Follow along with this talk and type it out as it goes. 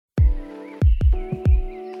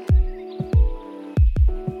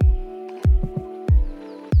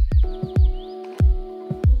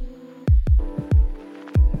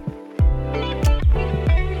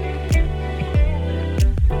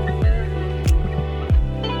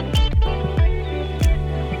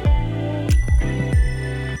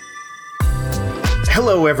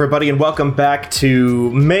Hello, everybody, and welcome back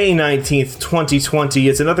to May 19th, 2020.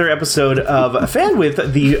 It's another episode of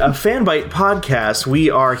FanWith, the Fanbyte podcast. We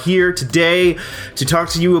are here today to talk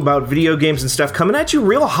to you about video games and stuff, coming at you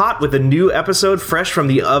real hot with a new episode fresh from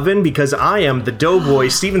the oven, because I am the Doughboy,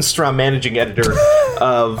 Steven Strum, managing editor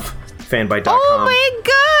of Fanbyte.com. Oh my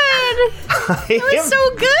god! That was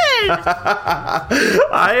so good!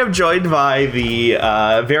 I am joined by the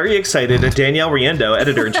very excited Danielle Riendeau,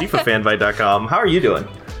 editor-in-chief of Fanbyte.com. How are you doing?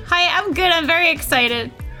 Hi, I'm good. I'm very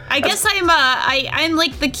excited. I guess I'm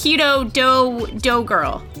like the keto dough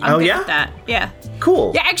girl. I'm good with that. Yeah.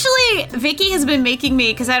 Cool. Yeah, actually, Vicky has been making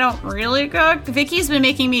me, because I don't really cook, Vicky's been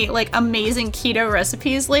making me like amazing keto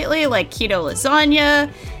recipes lately, like keto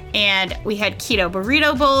lasagna, and we had keto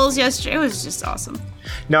burrito bowls yesterday. It was just awesome.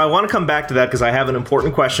 Now, I want to come back to that because I have an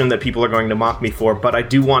important question that people are going to mock me for, but I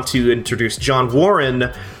do want to introduce John Warren,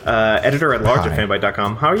 editor-at-large at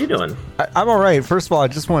Fanbyte.com. How are you doing? I'm all right. First of all, I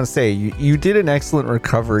just want to say you did an excellent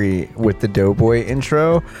recovery with the Doughboy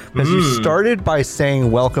intro, because you started by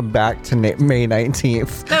saying welcome back to May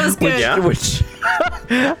 19th. That was good. Which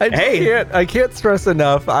I can't stress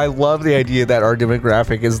enough. I love the idea that our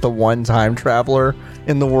demographic is the one time traveler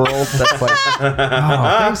in the world. That's like,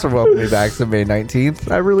 thanks for welcoming me back to May 19th.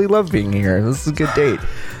 I really love being here. This is a good date.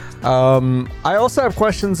 I also have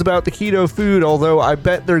questions about the keto food, although I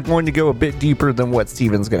bet they're going to go a bit deeper than what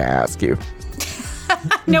Steven's going to ask you.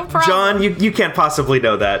 No problem. John, you can't possibly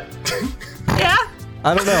know that. Yeah?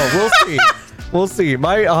 I don't know. We'll see. We'll see.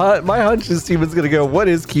 My hunch is Steven's going to go, what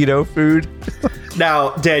is keto food? Now,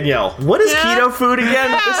 Danielle, what is keto food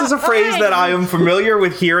again? This is a phrase that I am familiar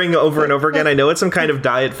with hearing over and over again. I know it's some kind of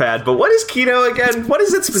diet fad, but what is keto again? What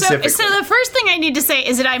is it specifically? So the first thing I need to say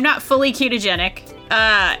is that I'm not fully ketogenic.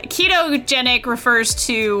 Ketogenic refers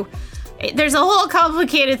to, there's a whole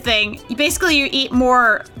complicated thing. Basically, you eat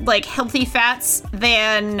more like healthy fats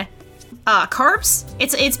than carbs.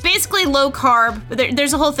 It's basically low carb.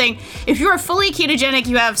 There's a whole thing. If you are fully ketogenic,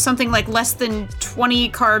 you have something like less than 20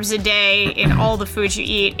 carbs a day in all the foods you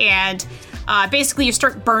eat, and basically you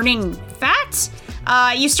start burning fat.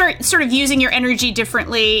 You start sort of using your energy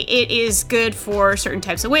differently. It is good for certain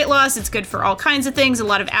types of weight loss. It's good for all kinds of things. A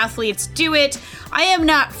lot of athletes do it. I am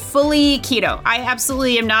not fully keto. I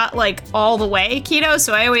absolutely am not like all the way keto.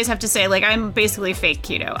 So I always have to say, like, I'm basically fake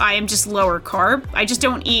keto. I am just lower carb. I just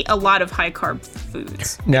don't eat a lot of high carb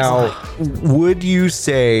foods. Now, would you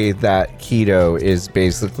say that keto is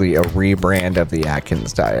basically a rebrand of the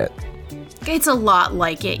Atkins diet? It's a lot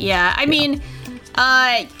like it, yeah. I mean,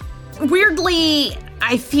 weirdly,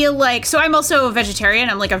 I feel like, so I'm also a vegetarian.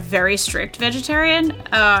 I'm like a very strict vegetarian,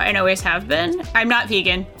 and always have been. I'm not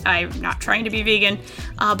vegan. I'm not trying to be vegan.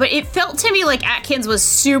 But it felt to me like Atkins was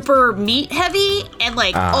super meat heavy and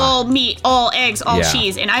like all meat, all eggs, all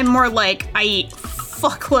cheese. And I'm more like, I eat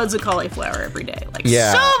fuckloads of cauliflower every day. Like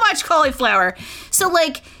so much cauliflower. So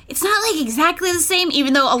like, it's not like exactly the same,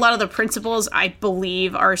 even though a lot of the principles I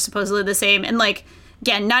believe are supposedly the same. And like,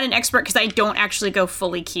 again, not an expert because I don't actually go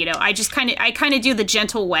fully keto. I just kind of do the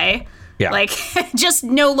gentle way. Yeah. Like just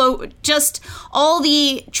all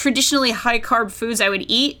the traditionally high carb foods I would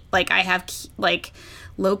eat. Like I have like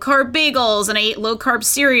low carb bagels and I eat low carb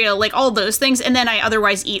cereal, like all those things. And then I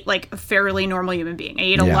otherwise eat like a fairly normal human being. I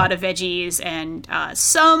eat a lot of veggies and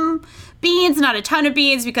some beans, not a ton of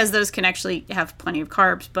beans because those can actually have plenty of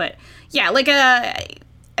carbs. But yeah, like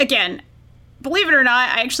again, believe it or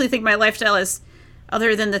not, I actually think my lifestyle is,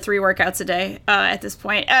 other than the 3 workouts a day at this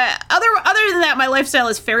point. Other than that, my lifestyle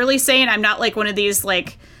is fairly sane. I'm not like one of these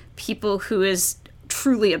like people who is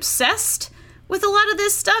truly obsessed with a lot of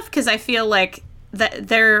this stuff because I feel like that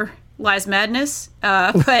there lies madness.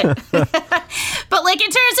 But like in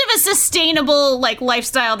terms of a sustainable like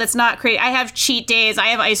lifestyle that's not crazy, I have cheat days. I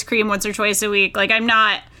have ice cream once or twice a week. Like I'm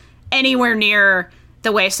not anywhere near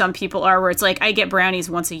the way some people are, where it's like I get brownies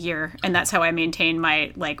once a year and that's how I maintain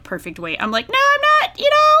my like perfect weight. I'm like, no, I'm not,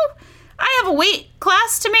 I have a weight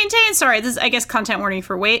class to maintain. Sorry, this is, I guess, content warning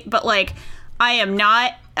for weight, but like I am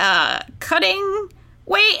not cutting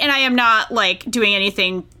weight and I am not like doing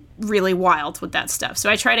anything really wild with that stuff. So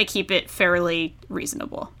I try to keep it fairly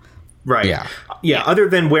reasonable. Right. Yeah. Other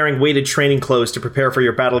than wearing weighted training clothes to prepare for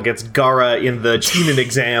your battle against Gara in the Chunin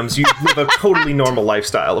exams, you live a totally normal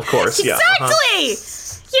lifestyle, of course. Exactly.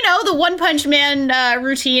 The One Punch Man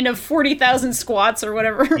routine of 40,000 squats or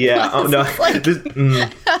whatever. Yeah. Oh no.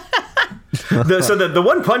 So the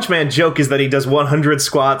One Punch Man joke is that he does 100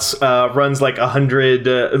 squats, runs like 100,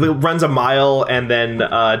 runs a mile, and then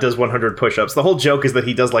does 100 push-ups. The whole joke is that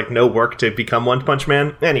he does like no work to become One Punch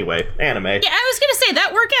Man. Anyway, anime. Yeah, I was gonna say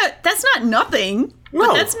that workout. That's not nothing. No.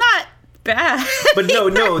 But that's not bad. But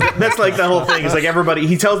no, that's like the whole thing. Is like everybody,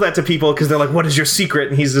 he tells that to people because they're like, what is your secret?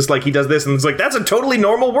 And he's just like, he does this. And it's like, that's a totally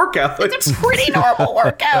normal workout. It's a pretty normal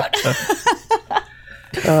workout.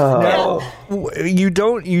 No, you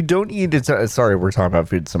don't need to. Sorry, we're talking about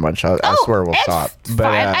food so much. I swear we'll stop. But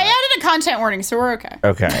fine. I added a content warning, so we're okay.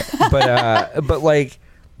 Okay, but like,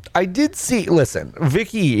 I did see. Listen,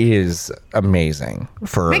 Vicky is amazing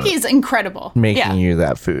for. Vicky's incredible. Making you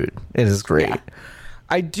that food. It is great. Yeah.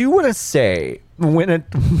 I do want to say when it.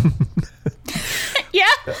 Yeah.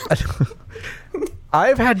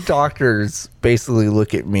 I've had doctors basically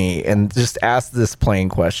look at me and just ask this plain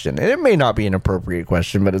question, and it may not be an appropriate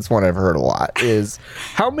question, but it's one I've heard a lot, is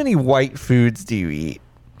how many white foods do you eat?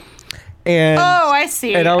 And I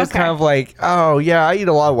see. And I was kind of like, oh yeah, I eat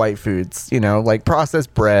a lot of white foods, like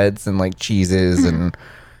processed breads and like cheeses and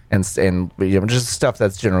just stuff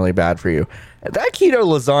that's generally bad for you. That keto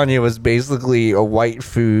lasagna was basically a white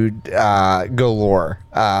food galore.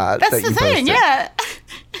 That's the thing, yeah.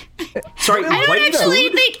 Sorry, I don't actually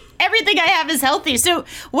think everything I have is healthy. So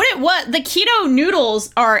what the keto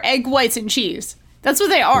noodles are egg whites and cheese. That's what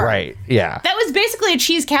they are. Right, yeah. That was basically a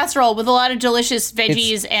cheese casserole with a lot of delicious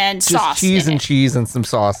veggies and sauce. Cheese and cheese and some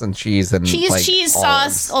sauce and cheese and cheese,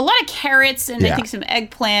 sauce, a lot of carrots and I think some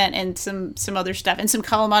eggplant and some other stuff and some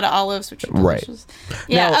Kalamata olives, which are delicious. Right.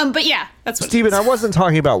 Yeah, now, but yeah, that's what Steven, I wasn't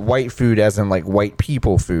talking about white food as in like white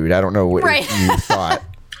people food. I don't know what you thought.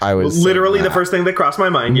 I was literally the first thing that crossed my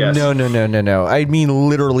mind. Yes. No. I mean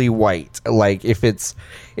literally white. Like if it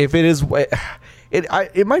is white,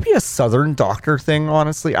 it might be a Southern doctor thing.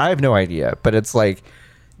 Honestly, I have no idea. But it's like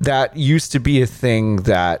that used to be a thing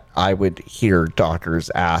that I would hear doctors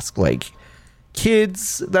ask like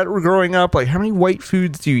kids that were growing up, like how many white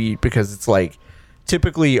foods do you eat? Because it's like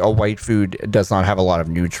typically a white food does not have a lot of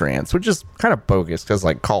nutrients, which is kind of bogus because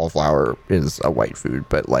like cauliflower is a white food,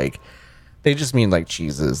 but like. They just mean like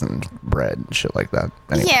cheeses and bread and shit like that.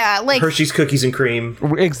 Anyway. Yeah, like Hershey's cookies and cream.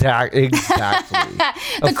 Exactly.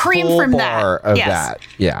 The cream from bar that. Of that.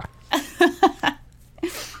 Yeah.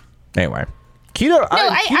 Anyway, keto.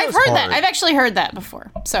 I've heard that. I've actually heard that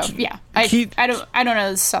before. So yeah, I don't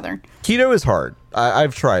know. It's Southern. Keto is hard.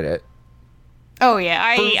 I've tried it. Oh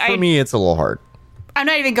yeah, for me, it's a little hard. I'm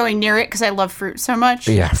not even going near it because I love fruit so much.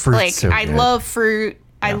 Yeah, fruit. Like so I good. love fruit.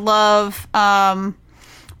 Yeah. I love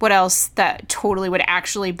what else that totally would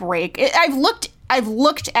actually break? I've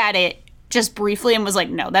looked at it just briefly and was like,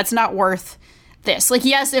 no, that's not worth this. Like,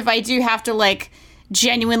 yes, if I do have to like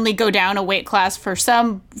genuinely go down a weight class for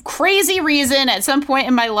some crazy reason at some point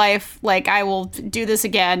in my life, like I will do this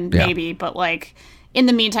again, maybe. But like in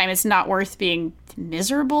the meantime, it's not worth being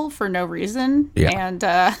miserable for no reason. Yeah. And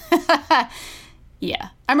yeah,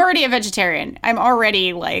 I'm already a vegetarian. I'm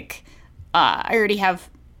already like, I already have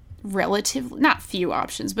relatively not few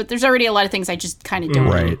options, but there's already a lot of things I just kind of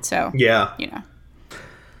don't eat. So yeah,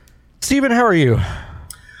 Steven, how are you?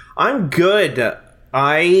 I'm good.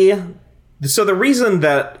 So the reason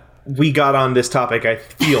that we got on this topic, I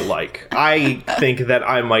feel like I think that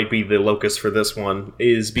I might be the locus for this one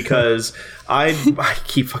is because I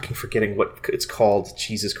keep fucking forgetting what it's called.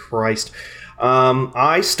 Jesus Christ.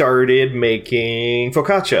 I started making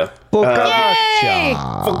focaccia. Focaccia.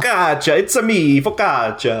 It's a me,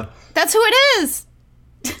 focaccia. That's who it is.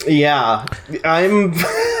 Yeah. I'm...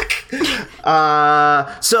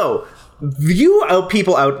 So, you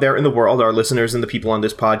people out there in the world, our listeners and the people on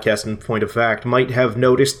this podcast, in point of fact, might have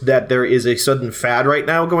noticed that there is a sudden fad right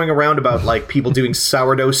now going around about, like, people doing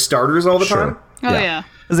sourdough starters all the time. Oh, yeah.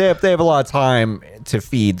 They have a lot of time to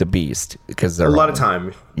feed the beast because they're a lot of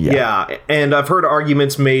time. Yeah. And I've heard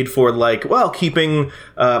arguments made for like, well, keeping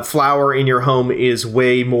flour in your home is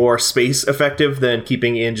way more space effective than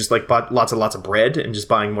keeping in just like lots and lots of bread and just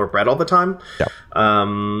buying more bread all the time. Yep.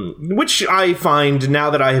 Which I find now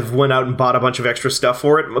that I have went out and bought a bunch of extra stuff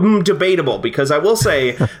for it, debatable, because I will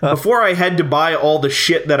say before I had to buy all the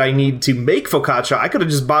shit that I need to make focaccia, I could have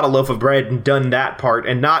just bought a loaf of bread and done that part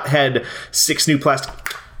and not had 6 new plastic.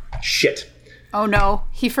 Shit. Oh no,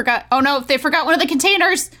 he forgot. Oh no, they forgot one of the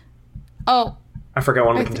containers. Oh. I forgot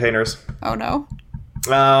one of the containers. Oh no.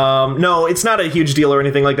 No, it's not a huge deal or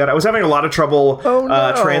anything like that. I was having a lot of trouble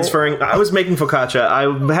transferring. I was making focaccia. I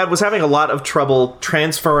was having a lot of trouble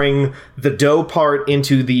transferring the dough part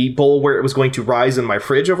into the bowl where it was going to rise in my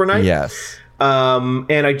fridge overnight. Yes.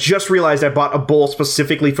 And I just realized I bought a bowl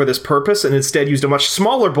specifically for this purpose and instead used a much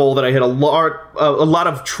smaller bowl that I had a lot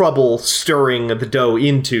of trouble stirring the dough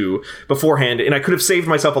into beforehand. And I could have saved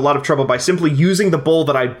myself a lot of trouble by simply using the bowl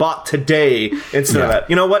that I bought today instead of that.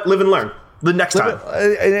 You know what? Live and learn. The next time.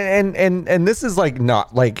 And this is like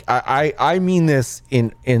not like I mean this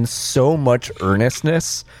in so much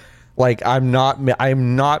earnestness Like, I'm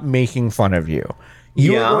not making fun of you.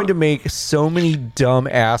 You are going to make so many dumb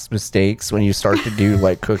ass mistakes when you start to do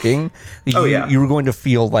like cooking. You're going to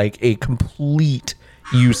feel like a complete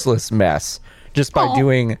useless mess just by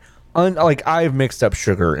doing. Like, I've mixed up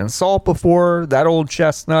sugar and salt before. That old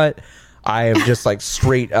chestnut. I have just like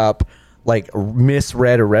straight up like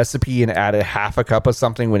misread a recipe and added half a cup of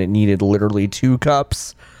something when it needed literally 2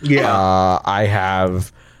 cups. I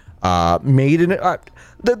have made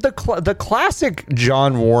the classic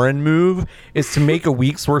John Warren move is to make a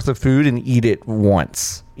week's worth of food and eat it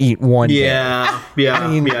once. Eat one day. I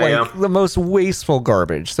mean, the most wasteful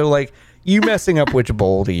garbage. So like, you messing up which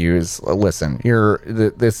bowl to use. Listen, you're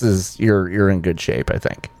in good shape. I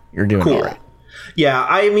think you're doing all right. Yeah,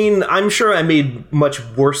 I mean, I'm sure I made much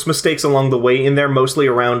worse mistakes along the way in there, mostly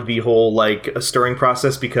around the whole, like, stirring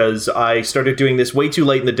process, because I started doing this way too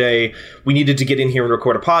late in the day. We needed to get in here and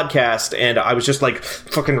record a podcast, and I was just, like,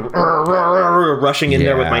 fucking rushing in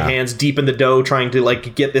there with my hands deep in the dough, trying to,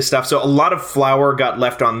 like, get this stuff. So a lot of flour got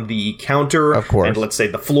left on the counter, of course, and let's say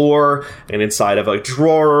the floor, and inside of a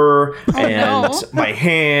drawer, my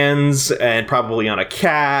hands, and probably on a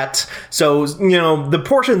cat. So, you know, the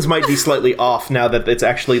portions might be slightly off now that it's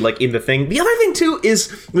actually like in the thing. The other thing too is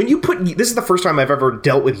when you put, this is the first time I've ever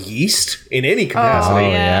dealt with yeast in any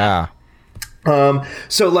capacity.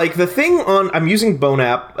 So like the thing I'm using Bone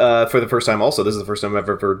App for the first time. Also, this is the first time I've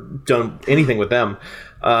ever done anything with them.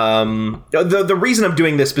 The reason I'm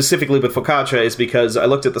doing this specifically with focaccia is because I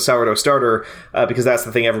looked at the sourdough starter because that's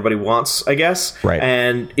the thing everybody wants, I guess. Right.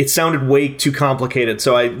 And it sounded way too complicated,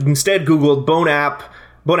 so I instead Googled Bone App.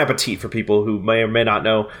 Bon appetit for people who may or may not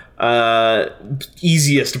know.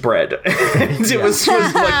 Easiest bread. And it was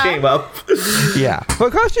what came up. Yeah.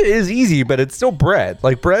 Focaccia is easy, but it's still bread.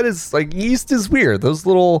 Like, bread is, like, yeast is weird. Those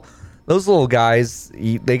little guys,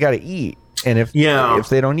 they got to eat. And if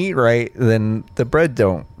they don't eat right, then the bread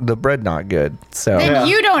not good. So then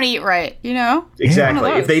you don't eat right, you know?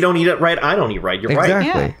 Exactly. If they don't eat it right, I don't eat right. You're right.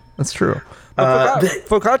 Exactly. That's true.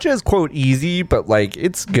 Focaccia is, quote, easy, but, like,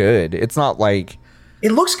 it's good. It's not like...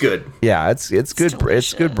 It looks good. Yeah, it's good.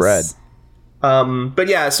 It's good bread. But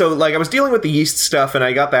yeah, so like I was dealing with the yeast stuff, and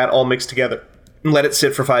I got that all mixed together and let it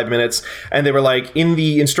sit for 5 minutes. And they were like, in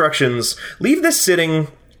the instructions, leave this sitting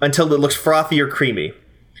until it looks frothy or creamy.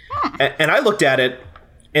 And I looked at it,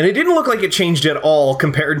 and it didn't look like it changed at all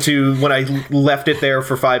compared to when I left it there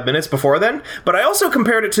for 5 minutes before then. But I also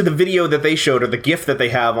compared it to the video that they showed, or the GIF that they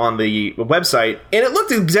have on the website, and it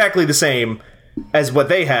looked exactly the same as what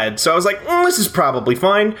they had. So I was like, this is probably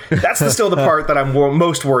fine. That's still the part that I'm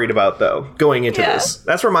most worried about, though, going into this.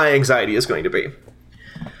 That's where my anxiety is going to be.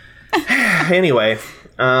 Anyway,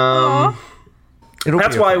 that's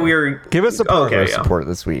why we're... Give us a progress report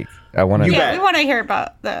this week. I want to... we want to hear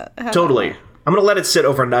about that. Totally. I'm going to let it sit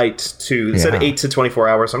overnight to... It said 8 to 24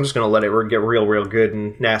 hours. So I'm just going to let it get real good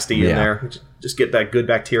and nasty in there. Just get that good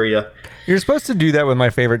bacteria. You're supposed to do that with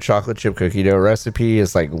my favorite chocolate chip cookie dough recipe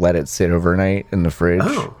is like let it sit overnight in the fridge.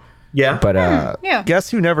 Oh, yeah. But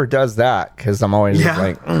guess who never does that? Because I'm always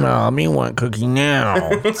like, no, me want cookie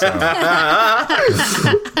now. Exactly.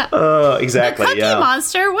 The Cookie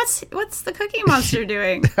Monster. What's the Cookie Monster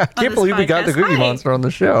doing? I can't believe we got the Cookie Monster on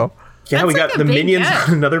the show. Yeah, we got the Minions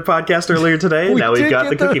on another podcast earlier today. Now we've got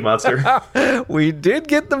the Cookie Monster. We did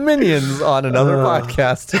get the Minions on another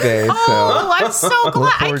podcast today. I'm so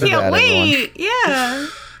glad. I can't wait. Yeah.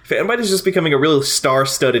 Fanbyte is just becoming a real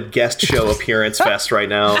star-studded guest show appearance fest right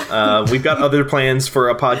now. We've got other plans for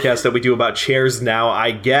a podcast that we do about chairs now,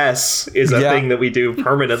 I guess, is a thing that we do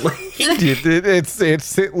permanently.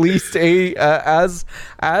 It's at least as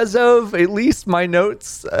of at least my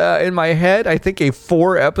notes in my head, I think a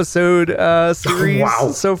 4-episode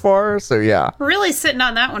series so far. So yeah. Really sitting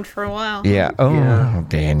on that one for a while. Yeah. Oh,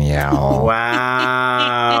 Danielle.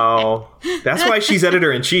 Wow. That's why she's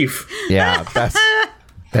editor-in-chief. Yeah,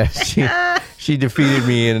 she defeated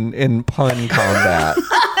me in pun combat.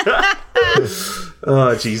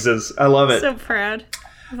 Oh, Jesus. I love it. So proud.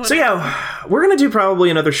 So yeah, we're going to do probably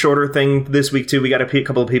another shorter thing this week, too. We got a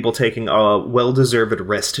couple of people taking a well-deserved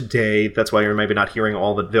rest day. That's why you're maybe not hearing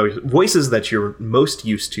all the voices that you're most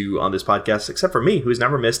used to on this podcast, except for me, who's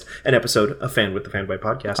never missed an episode of Fan with the Fanbyte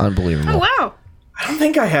podcast. Unbelievable. Oh, wow. I don't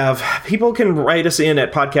think I have. People can write us in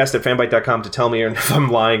at podcast@fanbyte.com to tell me if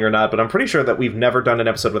I'm lying or not, but I'm pretty sure that we've never done an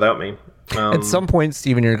episode without me. At some point,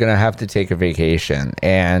 Steven, you're going to have to take a vacation.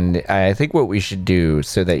 And I think what we should do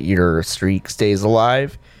so that your streak stays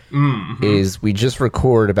alive is we just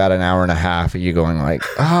record about an hour and a half of you going like,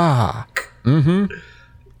 yes.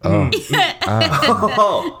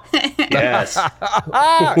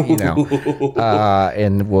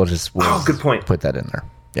 and we'll good point. Put that in there.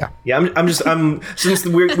 Yeah. I'm since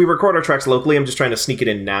we record our tracks locally, I'm just trying to sneak it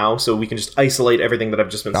in now so we can just isolate everything that I've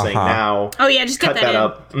just been saying now. Oh yeah, just cut that in.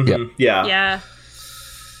 up. Mm-hmm. Yeah. Yeah.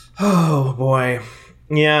 Oh boy.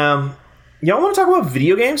 Yeah. Y'all want to talk about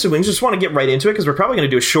video games? So we just want to get right into it because we're probably going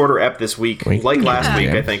to do a shorter ep this week, like last week,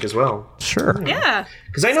 I think, as well. Sure. Yeah.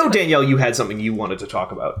 Because I know, Danielle, you had something you wanted to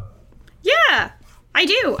talk about. Yeah, I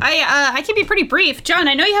do. I can be pretty brief. John,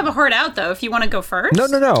 I know you have a heart out, though, if you want to go first.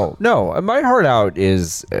 No. My heart out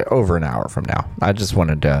is over an hour from now. I just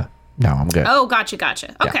wanted to... No, I'm good. Oh, gotcha.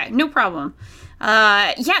 Okay, no problem.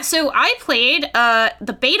 So I played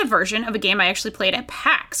the beta version of a game I actually played at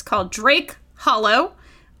PAX called Drake Hollow.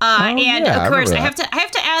 Of course, I have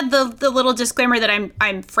to add the little disclaimer that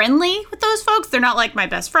I'm friendly with those folks. They're not like my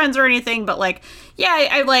best friends or anything, but like, yeah,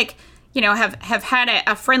 I like, have had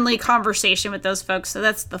a friendly conversation with those folks. So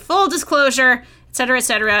that's the full disclosure, et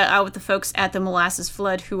cetera, with the folks at the Molasses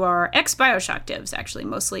Flood, who are ex-BioShock devs, actually,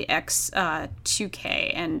 mostly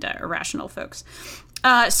ex-2K and Irrational folks.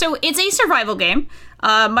 So it's a survival game,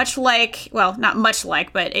 much like, well, not much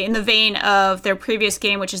like, but in the vein of their previous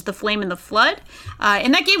game, which is The Flame and the Flood.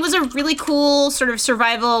 And that game was a really cool sort of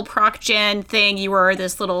survival proc-gen thing. You were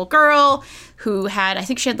this little girl who had, I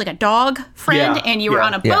think she had like a dog friend, and you were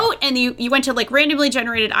on a boat, and you went to like randomly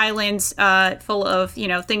generated islands full of,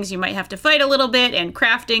 things you might have to fight a little bit, and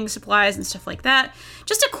crafting supplies and stuff like that.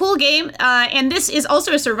 Just a cool game. And this is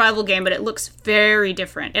also a survival game, but it looks very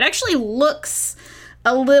different. It actually looks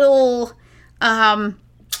a little, I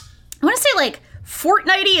want to say like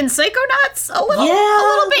Fortnite-y and Psychonauts a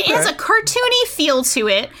little bit. Okay. It has a cartoony feel to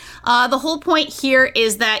it. The whole point here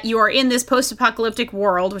is that you are in this post-apocalyptic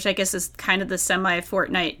world, which I guess is kind of the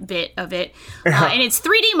semi-Fortnite bit of it. And it's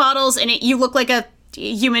 3D models, and you look like a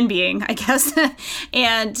human being, I guess.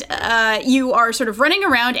 And you are sort of running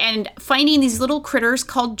around and finding these little critters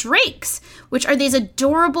called drakes, which are these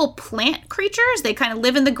adorable plant creatures. They kind of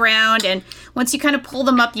live in the ground, and once you kind of pull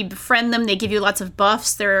them up, you befriend them. They give you lots of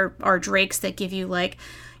buffs. There are drakes that give you like,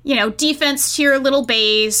 defense to your little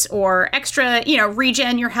base, or extra,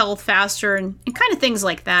 regen your health faster, and kind of things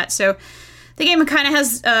like that. So the game kind of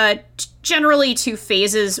has generally two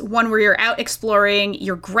phases. One where you're out exploring,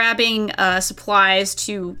 you're grabbing supplies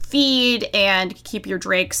to feed and keep your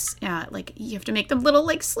drakes, like you have to make them little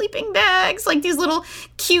like sleeping bags, like these little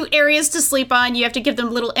cute areas to sleep on. You have to give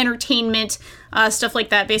them little entertainment, stuff like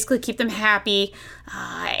that, basically keep them happy.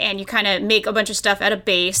 And you kind of make a bunch of stuff at a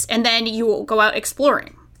base, and then you go out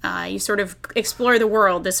exploring. You sort of explore the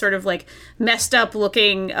world, this sort of like messed up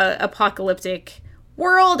looking apocalyptic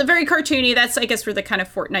world, very cartoony. That's, I guess, where the kind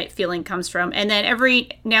of Fortnite feeling comes from. And then every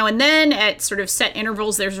now and then, at sort of set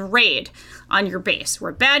intervals, there's a raid on your base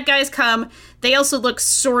where bad guys come. They also look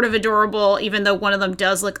sort of adorable, even though one of them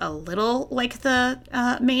does look a little like the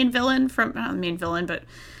main villain from, not the main villain, but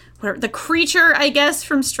whatever, the creature, I guess,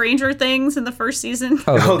 from Stranger Things in the first season.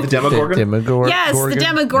 The Demogorgon? Yes, the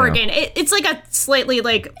Demogorgon. Yeah. It's like a slightly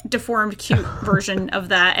like deformed, cute version of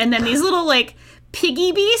that. And then these little like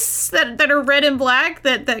piggy beasts that are red and black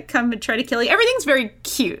that come and try to kill you. Everything's very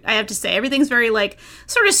cute, I have to say. Everything's very like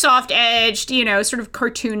sort of soft edged, sort of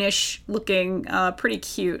cartoonish looking, pretty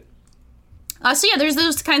cute. So yeah, there's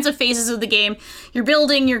those kinds of phases of the game. You're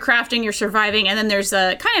building, you're crafting, you're surviving, and then there's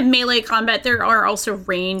a kind of melee combat. There are also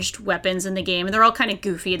ranged weapons in the game, and they're all kind of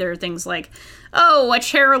goofy. There are things like, a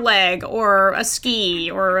chair leg, or a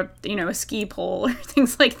ski, or a ski pole, or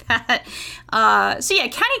things like that. So yeah,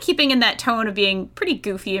 kind of keeping in that tone of being pretty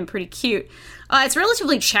goofy and pretty cute. It's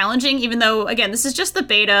relatively challenging, even though, again, this is just the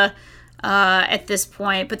beta at this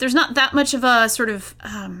point, but there's not that much of a sort of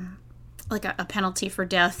like a penalty for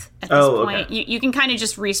death at this point. Okay. You can kind of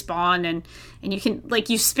just respawn, and you can, like,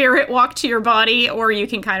 you spirit walk to your body, or you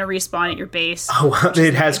can kind of respawn at your base. Oh,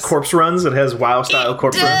 it has corpse runs? It has WoW-style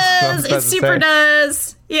corpse runs? It super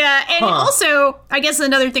does. Yeah, and also, I guess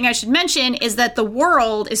another thing I should mention is that the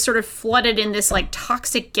world is sort of flooded in this, like,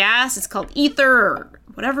 toxic gas. It's called ether, or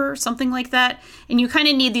whatever, something like that. And you kind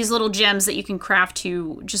of need these little gems that you can craft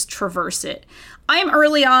to just traverse it. I'm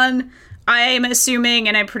early on. I'm assuming,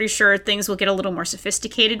 and I'm pretty sure, things will get a little more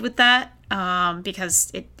sophisticated with that,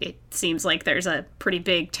 because it seems like there's a pretty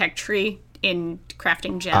big tech tree in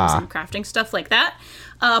crafting gems and crafting stuff like that.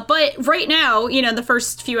 But right now, the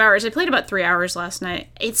first few hours, I played about 3 hours last night.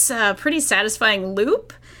 It's a pretty satisfying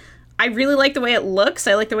loop. I really like the way it looks.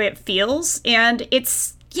 I like the way it feels. And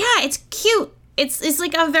it's cute. It's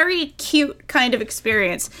like a very cute kind of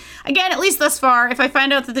experience. Again, at least thus far. If I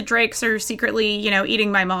find out that the drakes are secretly,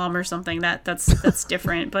 eating my mom or something, that's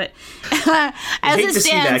different. But as hate to see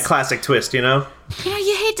that classic twist, you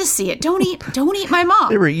hate to see it. Don't eat my mom.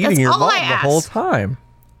 They were eating your mom the whole time.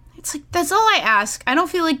 It's like, that's all I ask. I don't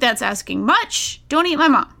feel like that's asking much. Don't eat my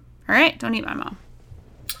mom. All right? Don't eat my mom.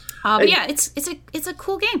 But yeah, it's a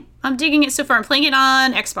cool game. I'm digging it so far. I'm playing it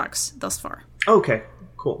on Xbox thus far. Okay,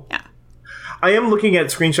 cool. Yeah. I am looking at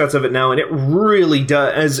screenshots of it now, and it really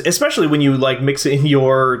does, especially when you like mix in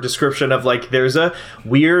your description of like there's a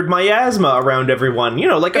weird miasma around everyone, you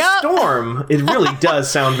know, like a storm. It really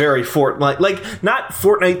does sound very Fortnite, like not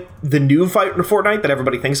Fortnite, the new Fortnite that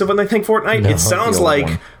everybody thinks of when they think Fortnite. It sounds like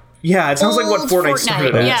one. Yeah, it sounds like what Fortnite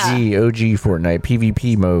started as. OG Fortnite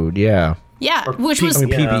PvP mode, yeah. Yeah, which was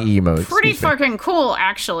PvE mode. Pretty fucking cool,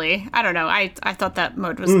 actually. I don't know. I thought that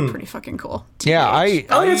mode was pretty fucking cool. Yeah, I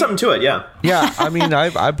had something to it. Yeah. Yeah, I mean,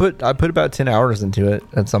 I put about 10 hours into it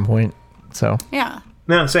at some point. So yeah.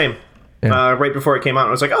 No, same. Yeah. Right before it came out,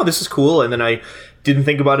 I was like, "Oh, this is cool," and then I didn't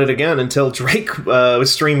think about it again until Drake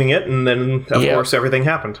was streaming it, and then of course everything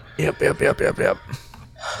happened. Yep.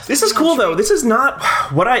 This is cool though. This is not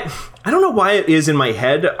what I don't know why it is in my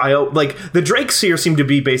head. I like the Drakes here seem to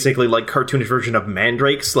be basically like cartoonish version of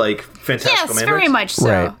Mandrakes, like fantastical Mandrakes. Yes, very much so.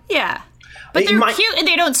 Right. Yeah, but they're cute and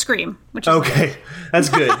they don't scream, which is okay. Nice. That's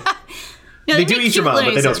good. No, they do eat your mom,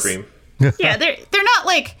 but they don't scream. Yeah, they're not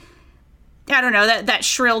like, I don't know, that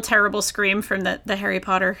shrill, terrible scream from the Harry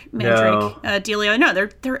Potter Mandrake dealio. No,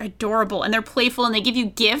 they're adorable and they're playful and they give you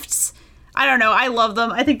gifts. I don't know. I love them.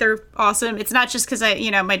 I think they're awesome. It's not just because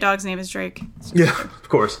my dog's name is Drake. Yeah, of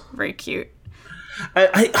course. Very cute.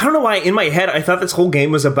 I don't know why in my head I thought this whole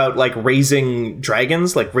game was about like raising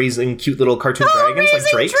dragons, like raising cute little cartoon dragons,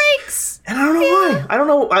 like Drakes. And I don't know why. I don't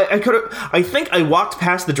know. I think I walked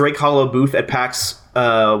past the Drake Hollow booth at PAX.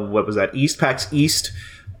 What was that? PAX East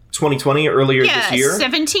 2020 earlier this year.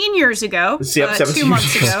 17 years ago. Yep, 17 2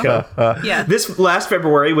 months ago. Yeah. This last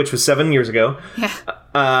February, which was 7 years ago. Yeah.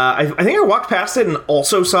 I think I walked past it and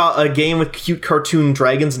also saw a game with cute cartoon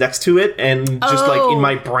dragons next to it, and just like in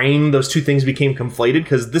my brain, those two things became conflated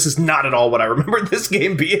because this is not at all what I remember this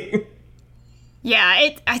game being. Yeah,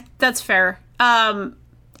 that's fair. I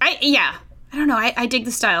don't know. I dig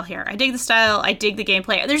the style here. I dig the style. I dig the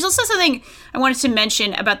gameplay. There's also something I wanted to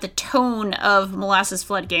mention about the tone of Molasses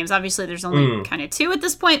Flood games. Obviously, there's only kind of 2 at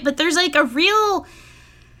this point, but there's like a real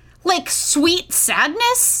like sweet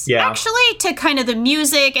sadness actually to kind of the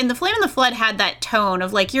music, and the Flame and the Flood had that tone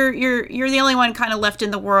of like you're the only one kind of left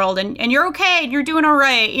in the world, and you're okay and you're doing all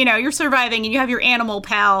right, you know, you're surviving and you have your animal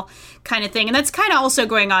pal kind of thing, and that's kind of also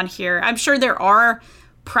going on here. I'm sure there are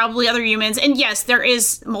probably other humans, and yes, there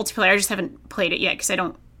is multiplayer. I just haven't played it yet because I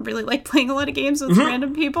don't really like playing a lot of games with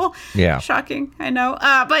random people. Yeah, shocking, I know.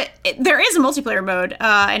 But there is a multiplayer mode,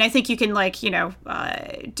 and I think you can like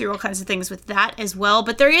do all kinds of things with that as well.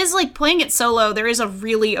 But there is like playing it solo. There is a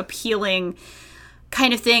really appealing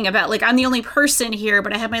kind of thing about like I'm the only person here,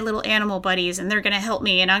 but I have my little animal buddies, and they're gonna help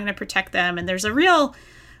me, and I'm gonna protect them. And there's a real,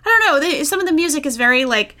 I don't know. Some of the music is very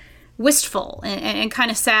like wistful and kind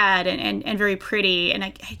of sad and very pretty, and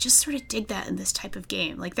I just sort of dig that in this type of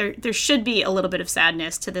game. Like there should be a little bit of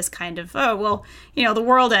sadness to this kind of, oh well, the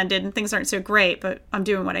world ended and things aren't so great, but I'm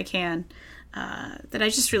doing what I can, that I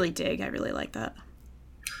just really dig. I really like that.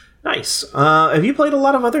 Nice. Have you played a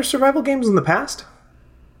lot of other survival games in the past?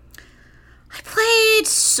 I played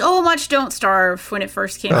so much Don't Starve when it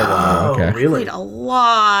first came out. Wow, okay. Really? I played a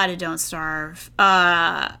lot of Don't Starve.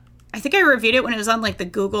 I think I reviewed it when it was on like the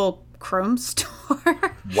Google Chrome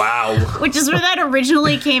store. Wow. Which is where that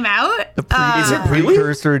originally came out. Is it really?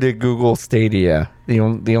 Precursor to Google Stadia, the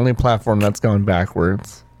only platform that's gone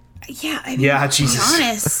backwards. Yeah, I mean,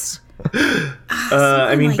 Jesus. To be honest.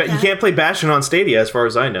 I mean, you can't play Bastion on Stadia as far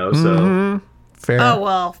as I know, so. Fair. Oh,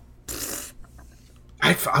 well.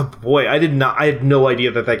 I had no idea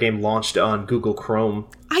that game launched on Google Chrome.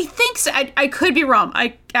 I think so. I could be wrong.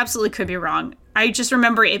 I absolutely could be wrong. I just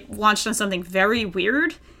remember it launched on something very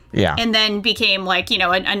weird. Yeah. And then became like, a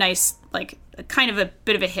nice, like, kind of a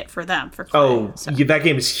bit of a hit for them. That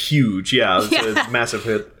game is huge. Yeah, it's a massive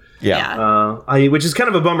hit. Yeah. Which is kind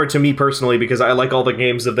of a bummer to me personally because I like all the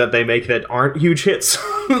games that they make that aren't huge hits.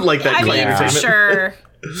 Like that. I mean, for sure.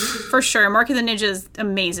 For sure. Mark of the Ninja is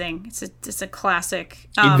amazing. It's a classic.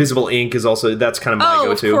 Invisible Ink is also, that's kind of my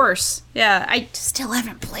go-to. Of course. Yeah. I still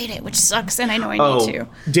haven't played it, which sucks, and I know I need to.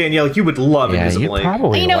 Danielle, you would love Invisible Ink.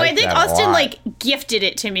 I think Austin gifted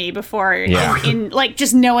it to me before in like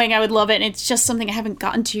just knowing I would love it, and it's just something I haven't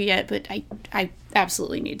gotten to yet, but I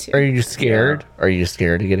absolutely need to. Are you scared? Are you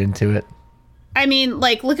scared to get into it? I mean,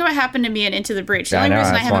 like, look at what happened to me in Into the Breach. The only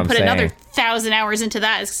reason I haven't put another 1,000 hours into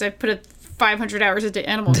that is because I put a 500 hours into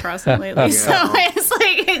Animal Crossing lately. So it's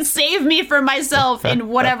like, it saved me from myself in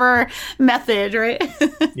whatever method, right?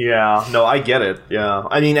 Yeah, no, I get it. Yeah.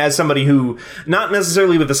 I mean, as somebody who, not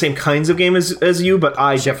necessarily with the same kinds of game as you, but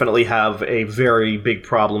I definitely have a very big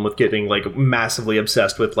problem with getting, like, massively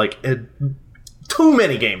obsessed with, like, too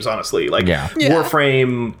many games, honestly. Like,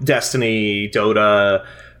 Warframe, Destiny, Dota,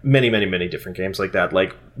 many different games like that.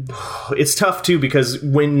 Like, it's tough too, because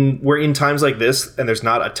when we're in times like this and there's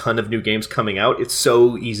not a ton of new games coming out, it's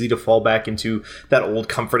so easy to fall back into that old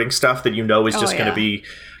comforting stuff that is just going to be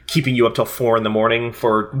keeping you up till 4 a.m.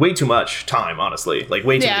 for way too much time, honestly. Like,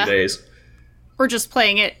 way too many days. Or just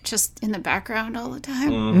playing it just in the background all the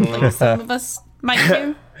time, like some of us might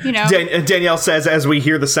do. You know, Danielle says, as we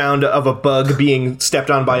hear the sound of a bug being stepped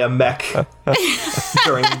on by a mech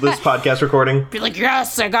during this podcast recording. Be like,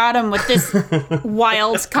 yes, I got him with this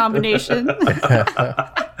wild combination.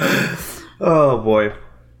 Oh, boy.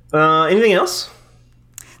 Anything else?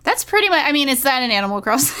 That's pretty much, I mean, is that an Animal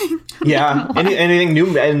Crossing? Yeah. Anything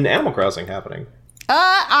new in Animal Crossing happening?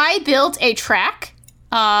 I built a track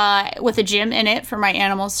with a gym in it for my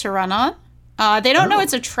animals to run on. They don't know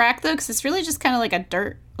it's a track, though, because it's really just kind of like a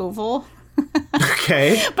dirt oval.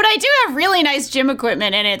 Okay. But I do have really nice gym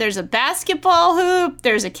equipment in it. There's a basketball hoop,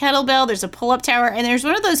 there's a kettlebell, there's a pull-up tower, and there's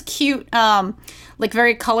one of those cute, like,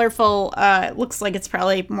 very colorful, looks like it's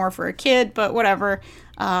probably more for a kid, but whatever,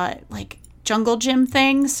 like, jungle gym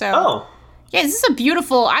thing. So, yeah, this is a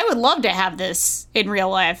beautiful, I would love to have this in real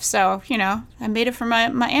life. So, you know, I made it for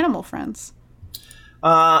my animal friends.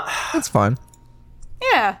 That's fun.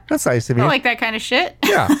 Yeah. That's nice of you. I like that kind of shit.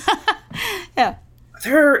 Yeah. Yeah.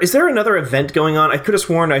 Is there another event going on? I could have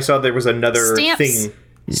sworn I saw there was another thing.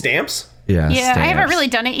 Stamps? Yeah. Yeah, I haven't really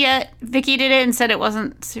done it yet. Vicky did it and said it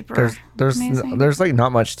wasn't super amazing. There's like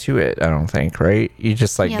not much to it, I don't think, right? You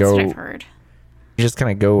just like That's what I've heard. You just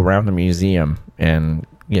kind of go around the museum and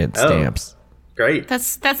get stamps. Great.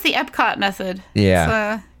 That's the Epcot method.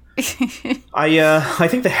 Yeah. I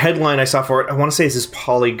think the headline I saw for it, I want to say, is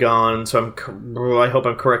Polygon, so I hope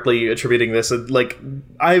I'm correctly attributing this. Like,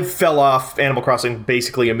 I fell off Animal Crossing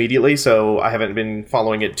basically immediately, so I haven't been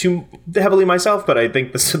following it too heavily myself, but I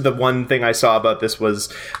think the one thing I saw about this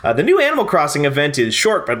was the new Animal Crossing event is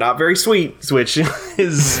short but not very sweet, which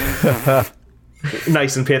is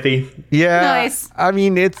nice and pithy. Yeah. Nice. I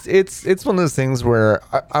mean, it's one of those things where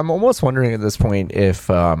I'm almost wondering at this point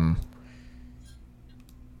if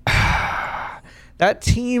that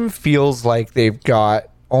team feels like they've got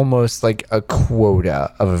almost like a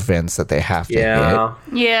quota of events that they have to hit.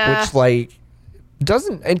 Yeah. Which, like,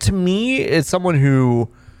 doesn't... And to me, as someone who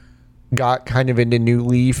got kind of into New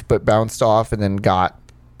Leaf but bounced off and then got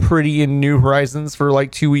pretty in New Horizons for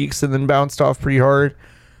like 2 weeks and then bounced off pretty hard.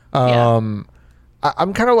 I'm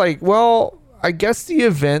kind of like, well, I guess the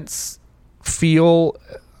events feel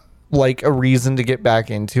like a reason to get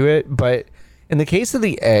back into it, but... In the case of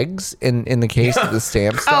the eggs, in the case of the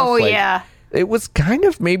stamp stuff, it was kind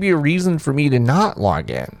of maybe a reason for me to not log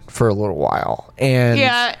in for a little while. And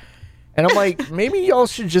and I'm like, maybe y'all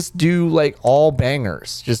should just do like all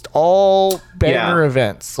bangers, just all banger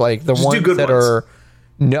events, like the just ones that ones. Are.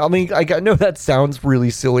 No, I mean, I know that sounds really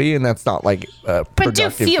silly, and that's not like but do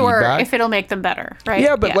fewer feedback. If it'll make them better, right?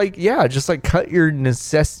 Yeah, but just like cut your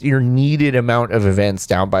needed amount of events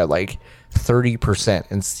down by like 30%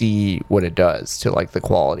 and see what it does to like the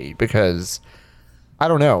quality, because I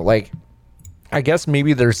don't know, like I guess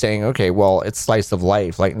maybe they're saying, okay, well, it's slice of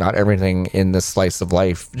life, like not everything in this slice of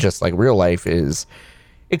life, just like real life, is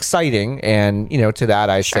exciting. And you know, to that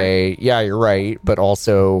I say, yeah, you're right, but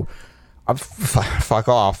also fuck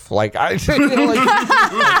off. Like I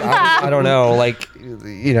don't know, like,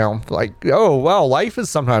 you know, like, oh well, life is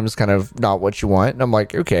sometimes kind of not what you want, and I'm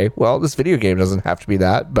like, okay, well, this video game doesn't have to be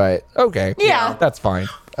that, but okay, that's fine.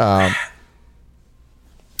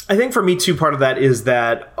 I think for me too, part of that is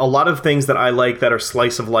that a lot of things that I like that are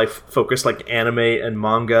slice of life focused, like anime and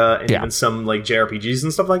manga and even some like JRPGs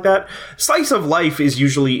and stuff like that, slice of life is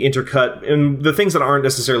usually intercut, and the things that aren't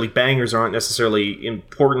necessarily bangers, aren't necessarily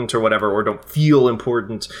important or whatever, or don't feel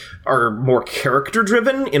important, are more character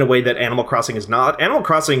driven in a way that Animal Crossing is not. Animal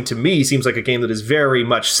Crossing to me seems like a game that is very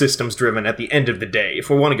much systems driven at the end of the day, if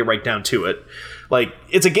we want to get right down to it. Like,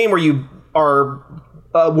 it's a game where you are...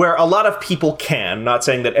 where a lot of people can, not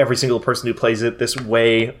saying that every single person who plays it this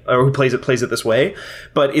way, or who plays it this way,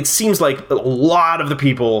 but it seems like a lot of the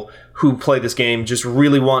people who play this game just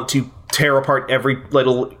really want to tear apart every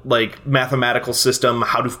little like mathematical system.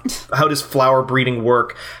 How does flower breeding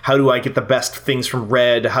work? How do I get the best things from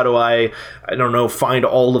red? How do I don't know, find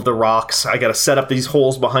all of the rocks? I got to set up these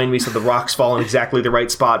holes behind me so the rocks fall in exactly the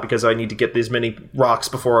right spot because I need to get these many rocks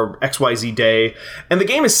before XYZ day. And the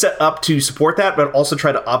game is set up to support that, but also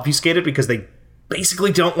try to obfuscate it because they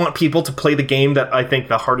basically don't want people to play the game that I think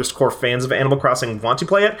the hardest core fans of Animal Crossing want to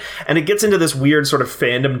play it. And it gets into this weird sort of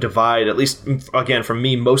fandom divide, at least, again, from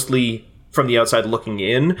me, mostly from the outside looking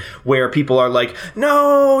in, where people are like,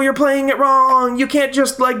 no, you're playing it wrong. You can't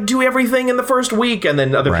just, like, do everything in the first week. And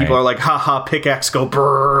then other people are like, haha, pickaxe, go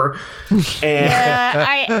brrr.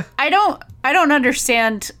 Yeah, I don't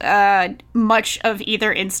understand much of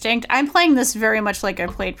either instinct. I'm playing this very much like I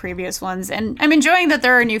played previous ones, and I'm enjoying that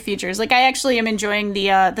there are new features. Like, I actually am enjoying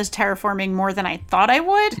the this terraforming more than I thought I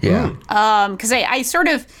would. Yeah. Because I sort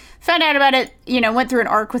of found out about it, went through an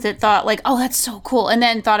arc with it, thought like, oh, that's so cool. And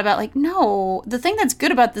then thought about like, no, the thing that's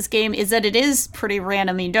good about this game is that it is pretty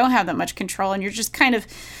random. You don't have that much control, and you're just kind of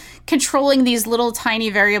controlling these little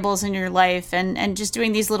tiny variables in your life and just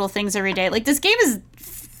doing these little things every day. Like, this game is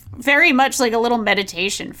very much like a little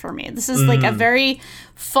meditation for me. This is like a very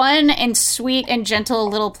fun and sweet and gentle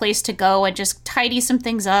little place to go and just tidy some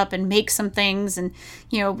things up and make some things and,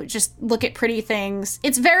 just look at pretty things.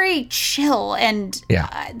 It's very chill, and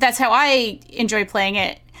that's how I enjoy playing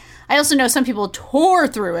it. I also know some people tore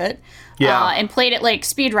through it and played it like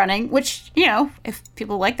speedrunning, which, if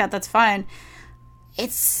people like that, that's fine.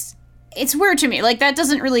 It's weird to me. Like, that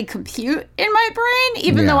doesn't really compute in my brain,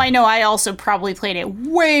 even though I know I also probably played it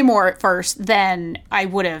way more at first than I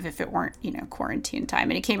would have if it weren't, quarantine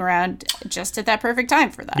time. And it came around just at that perfect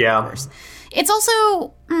time for that, of course. It's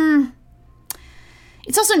also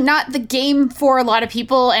not the game for a lot of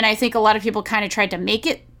people, and I think a lot of people kind of tried to make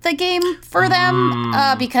it the game for them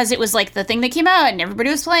because it was like the thing that came out and everybody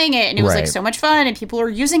was playing it and it was like so much fun and people were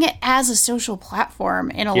using it as a social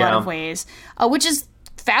platform in a lot of ways, which is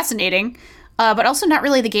fascinating, but also not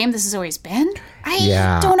really the game this has always been.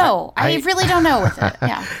 I don't know. I really don't know with it.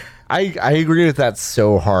 Yeah. I agree with that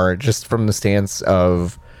so hard, just from the stance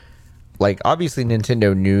of, like, obviously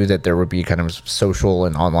Nintendo knew that there would be kind of social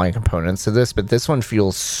and online components to this, but this one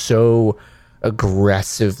feels so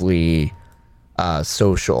aggressively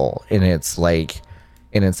social in its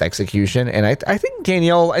execution. And I think,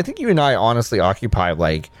 Danielle, I think you and I honestly occupy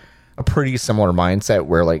like a pretty similar mindset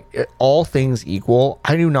where, like, all things equal,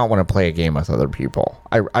 I do not want to play a game with other people.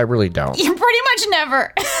 I really don't. You pretty much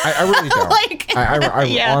never. I really don't. Like,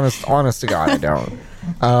 I'm honest to God, I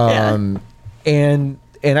don't.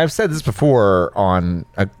 And I've said this before on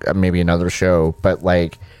maybe another show, but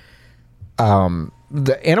like,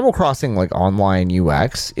 the Animal Crossing like online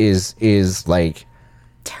UX is like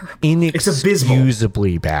terrible.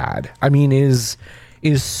 Inexcusably bad. I mean, is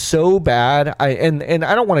so bad. And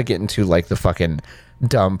I don't want to get into like the fucking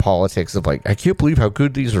dumb politics of like, I can't believe how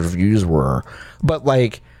good these reviews were, but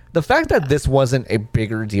like the fact that this wasn't a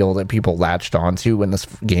bigger deal that people latched onto when this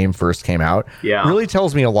game first came out really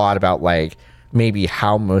tells me a lot about like maybe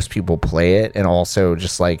how most people play it, and also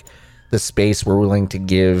just like the space we're willing to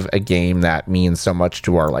give a game that means so much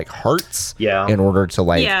to our like hearts in order to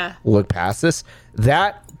like look past this.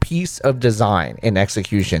 That piece of design and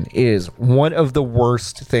execution is one of the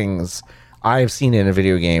worst things I've seen in a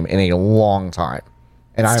video game in a long time.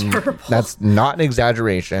 And that's not an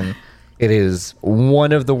exaggeration. It is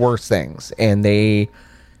one of the worst things. And they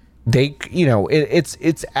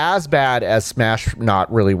it's as bad as Smash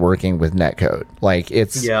not really working with netcode. Like,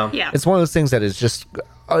 it's one of those things that is just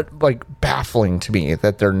like baffling to me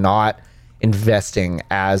that they're not investing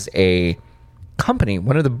as a company,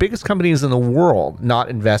 one of the biggest companies in the world, not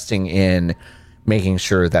investing in making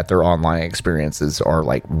sure that their online experiences are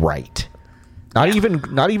like right, not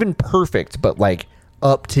even perfect, but like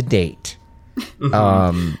up to date,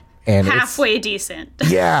 and halfway decent.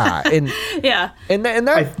 And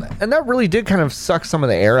that really did kind of suck some of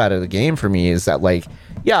the air out of the game for me. Is that like,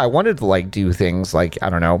 I wanted to like do things like, I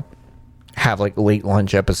don't know, have like late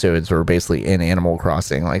lunch episodes where basically in Animal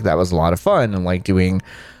Crossing, like that was a lot of fun, and like doing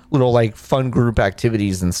little like fun group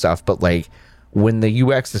activities and stuff. But like when the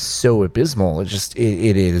UX is so abysmal,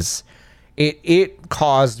 it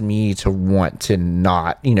caused me to want to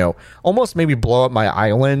not, almost maybe blow up my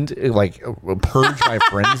island, like purge my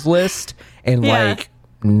friends list and like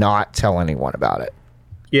not tell anyone about it.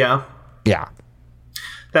 Yeah.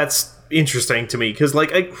 That's interesting to me because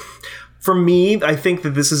like for me, I think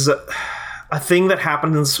that this is a thing that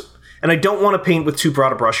happens and I don't want to paint with too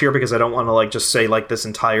broad a brush here because I don't want to like just say like this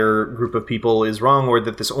entire group of people is wrong or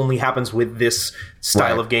that this only happens with this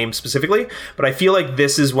style of game specifically. But I feel like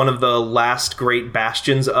this is one of the last great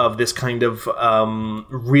bastions of this kind of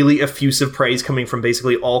really effusive praise coming from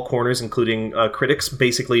basically all corners, including critics.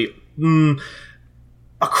 Basically,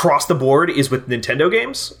 across the board is with Nintendo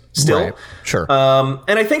games still. Right. Sure.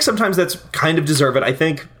 And I think sometimes that's kind of deserved. I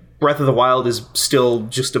think Breath of the Wild is still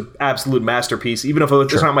just an absolute masterpiece. Even if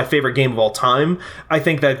it's not my favorite game of all time, I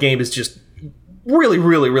think that game is just really,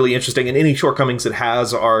 really, really interesting. And any shortcomings it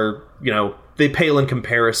has are, you know, they pale in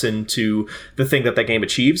comparison to the thing that game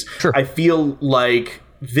achieves. Sure. I feel like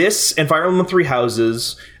this and Fire Emblem Three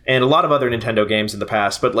Houses and a lot of other Nintendo games in the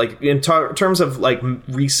past, but like in terms of like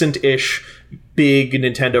recent-ish big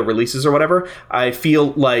Nintendo releases or whatever, I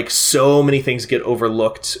feel like so many things get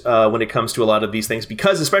overlooked when it comes to a lot of these things,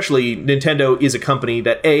 because especially Nintendo is a company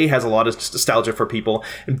that A, has a lot of nostalgia for people,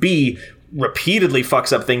 and B, repeatedly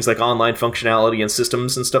fucks up things like online functionality and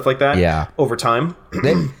systems and stuff like that over time.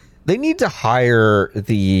 They need to hire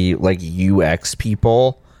the like UX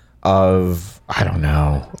people of, I don't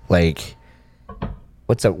know, like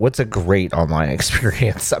what's a great online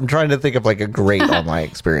experience? I'm trying to think of like a great online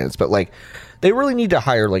experience, but like they really need to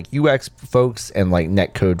hire like UX folks and like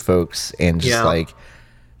netcode folks and just like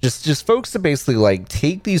just folks to basically like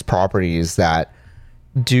take these properties that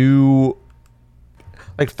do,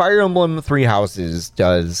 like Fire Emblem Three Houses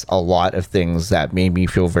does a lot of things that made me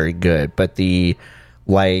feel very good, but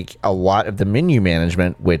like a lot of the menu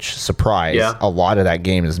management, which surprise, a lot of that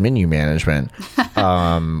game is menu management,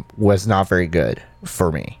 was not very good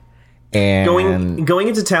for me. And going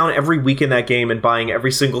into town every week in that game and buying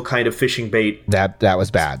every single kind of fishing bait, that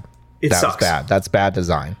was bad. That sucks. Was bad. That's bad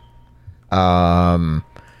design.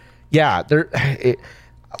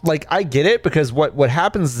 Like I get it, because what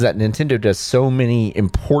happens is that Nintendo does so many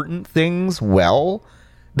important things well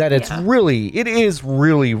that it is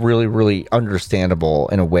really, really, really understandable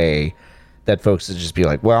in a way that folks would just be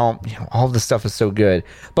like, well, you know, all this stuff is so good.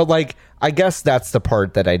 But like, I guess that's the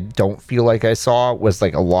part that I don't feel like I saw, was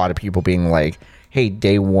like a lot of people being like, hey,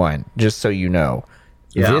 day one, just so you know,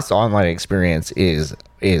 this online experience is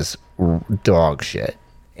dog shit.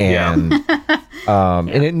 And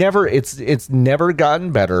and it's never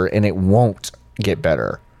gotten better, and it won't get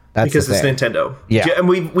better. That's because it's Nintendo. Yeah. And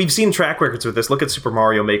we've seen track records with this. Look at Super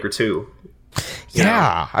Mario Maker 2.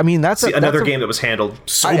 Yeah. I mean, that's another game that was handled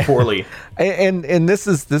so poorly. And this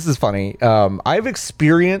is funny. I've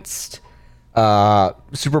experienced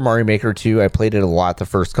Super Mario Maker 2. I played it a lot the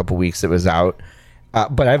first couple weeks it was out.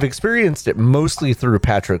 But I've experienced it mostly through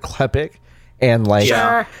Patrick Klepek and like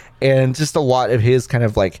and just a lot of his kind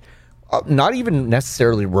of like not even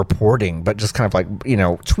necessarily reporting, but just kind of like, you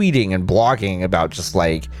know, tweeting and blogging about just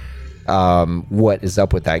like what is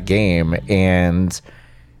up with that game. And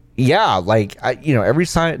like every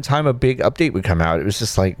time a big update would come out, it was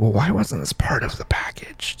just like, well, why wasn't this part of the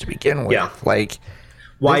package to begin with? Like,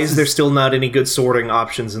 why is there still not any good sorting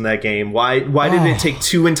options in that game? Why did it take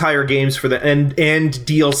 2 entire games for the and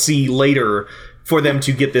DLC later for them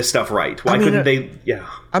to get this stuff right? Why couldn't they? Yeah,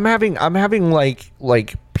 I'm having like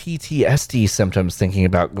PTSD symptoms thinking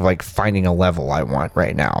about like finding a level I want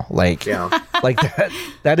right now. Like, like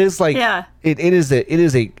that is like it is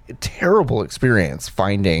a terrible experience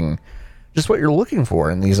finding just what you're looking for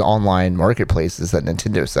in these online marketplaces that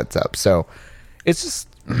Nintendo sets up. So it's just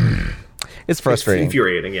it's frustrating, it's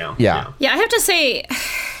infuriating. Yeah. I have to say,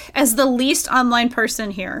 as the least online person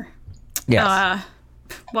here,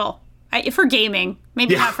 for gaming,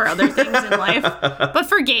 maybe not for other things in life, but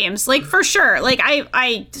for games, like for sure, like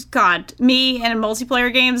me and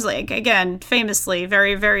multiplayer games, like again, famously,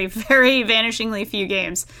 very, very, very vanishingly few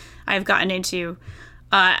games I've gotten into.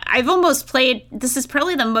 I've almost played, this is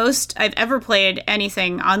probably the most I've ever played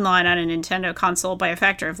anything online on a Nintendo console by a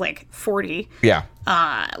factor of like 40. Yeah.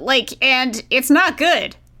 And it's not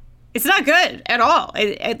good. It's not good at all.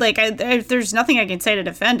 There's nothing I can say to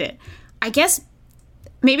defend it. I guess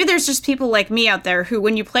maybe there's just people like me out there who,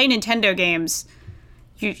 when you play Nintendo games,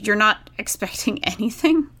 you're not expecting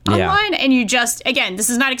anything online, and you just, again, this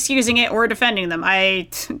is not excusing it or defending them.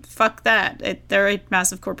 Fuck that. They're a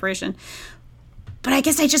massive corporation. But I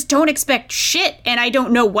guess I just don't expect shit, and I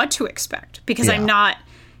don't know what to expect because I'm not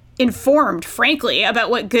informed, frankly,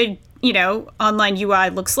 about what good, online UI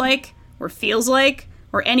looks like or feels like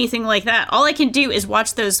or anything like that. All I can do is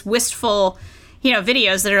watch those wistful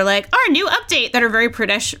videos that are like, our new update, that are very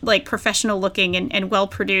professional looking and well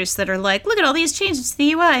produced, that are like, look at all these changes to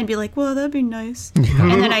the UI, and be like, well, that'd be nice. And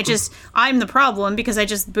then I'm the problem because I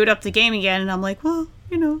just boot up the game again and I'm like, well,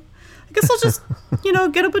 I guess I'll just,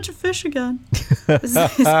 get a bunch of fish again.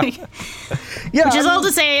 Yeah, Which is all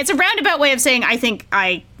to say, it's a roundabout way of saying I think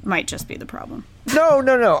I might just be the problem.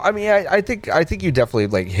 No. I mean, I think you definitely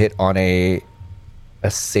like hit on a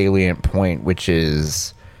salient point, which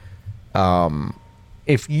is,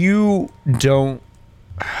 if you can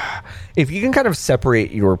kind of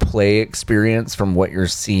separate your play experience from what you're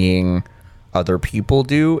seeing other people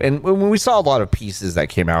do, and when we saw a lot of pieces that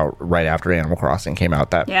came out right after Animal Crossing came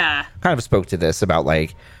out that kind of spoke to this about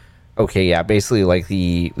like, okay, yeah, basically like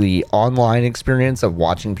the online experience of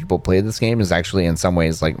watching people play this game is actually in some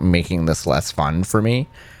ways like making this less fun for me.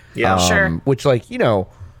 Yeah, sure. Which, like, you know,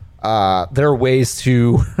 there are ways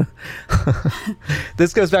to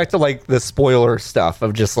this goes back to like the spoiler stuff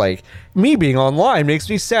of just like me being online makes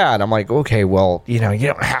me sad. I'm like, okay, well, you know, you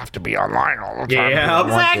don't have to be online all the time. Yeah,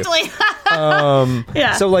 exactly.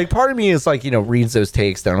 Yeah. So like part of me is like, you know, reads those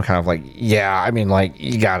takes that I'm kind of like, yeah, I mean, like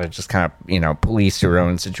you gotta just kind of, you know, police your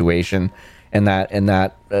own situation in that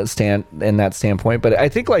standpoint. But I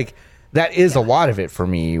think like that is a lot of it for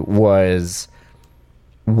me, was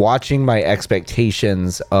watching my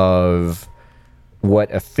expectations of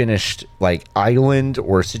what a finished like island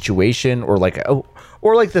or situation or like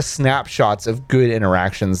the snapshots of good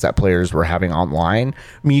interactions that players were having online,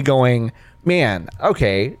 me going, man,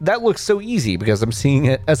 okay, that looks so easy because I'm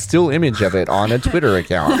seeing a still image of it on a Twitter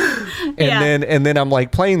account. And then I'm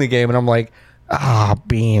like playing the game and I'm like,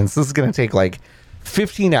 beans, this is gonna take like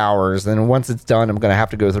 15 hours, and once it's done I'm gonna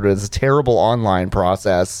have to go through this terrible online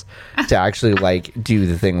process to actually like do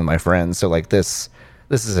the thing with my friends. So like this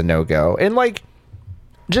is a no-go. And like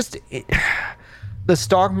just the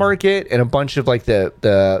stock market and a bunch of like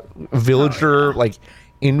the villager like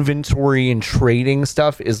inventory and trading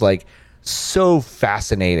stuff is like so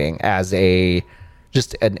fascinating as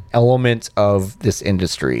just an element of this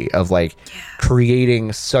industry of like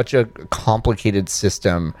creating such a complicated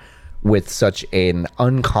system with such an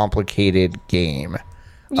uncomplicated game.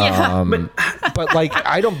 Yeah. But like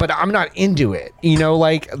I'm not into it, you know,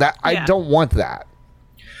 like that. I don't want that.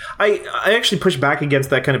 I actually push back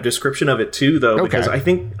against that kind of description of it too, though, because I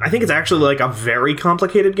think it's actually like a very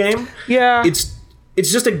complicated game. Yeah.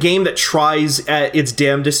 It's just a game that tries at its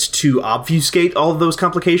damnedest to obfuscate all of those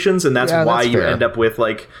complications, and that's why you end up with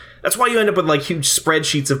like huge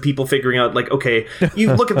spreadsheets of people figuring out like, okay,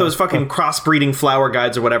 you look at those fucking crossbreeding flower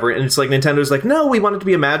guides or whatever, and it's like Nintendo's like, no, we want it to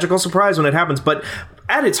be a magical surprise when it happens, but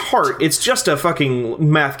at its heart, it's just a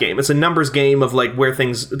fucking math game. It's a numbers game of like where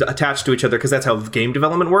things attach to each other, because that's how game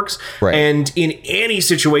development works. Right. And in any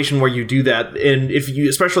situation where you do that, and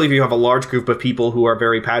especially if you have a large group of people who are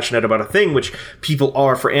very passionate about a thing, which people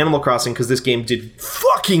are for Animal Crossing, because this game did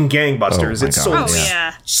fucking gangbusters. It's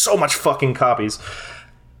so much fucking copies.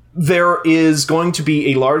 There is going to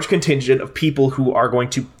be a large contingent of people who are going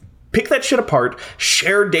to pick that shit apart,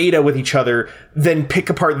 share data with each other, then pick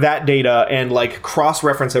apart that data and like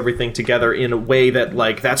cross-reference everything together in a way that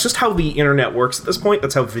like, that's just how the internet works at this point.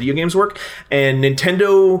 That's how video games work. And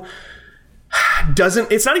Nintendo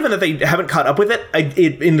it's not even that they haven't caught up with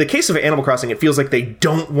it. In the case of Animal Crossing, it feels like they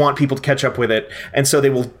don't want people to catch up with it, and so they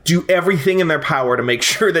will do everything in their power to make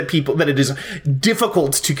sure that it is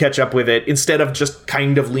difficult to catch up with it, instead of just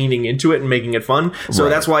kind of leaning into it and making it fun. So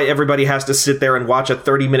that's why everybody has to sit there and watch a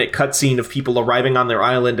 30-minute cutscene of people arriving on their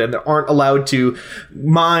island, and they aren't allowed to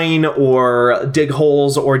mine or dig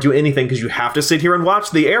holes or do anything, because you have to sit here and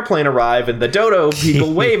watch the airplane arrive and the dodo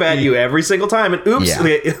people wave at you every single time, and oops,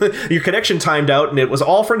 your connection timed out and it was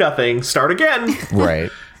all for nothing. Start again. Right.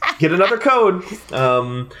 Get another code.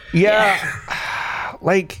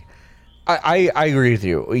 Like I agree with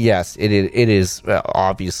you. Yes, it is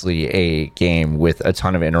obviously a game with a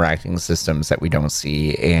ton of interacting systems that we don't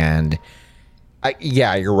see, and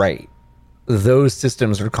you're right. Those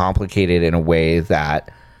systems are complicated in a way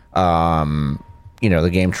that the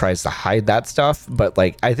game tries to hide that stuff, but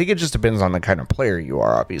like I think it just depends on the kind of player you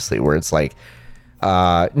are, obviously, where it's like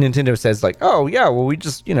Nintendo says like, oh yeah, well we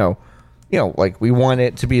just like we want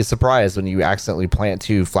it to be a surprise when you accidentally plant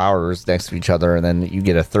two flowers next to each other and then you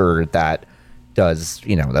get a third that does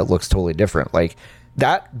that looks totally different. Like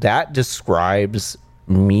that describes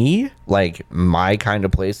me, like my kind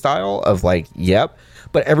of play style of like, yep.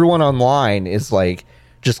 But everyone online is like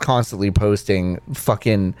just constantly posting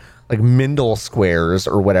fucking like Mendel squares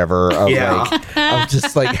or whatever of of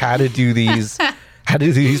just like how to do these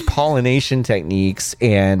pollination techniques,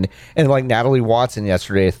 and like Natalie Watson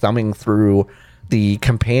yesterday thumbing through the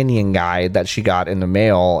companion guide that she got in the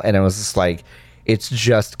mail, and it was just like, it's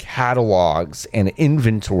just catalogs and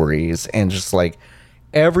inventories and just like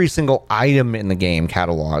every single item in the game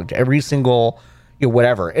cataloged, every single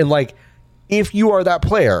whatever. And like, if you are that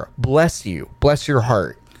player, bless you, bless your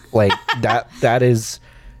heart. Like that is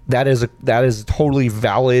a totally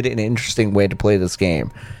valid and interesting way to play this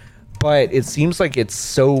game. But it seems like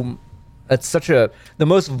the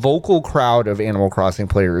most vocal crowd of Animal Crossing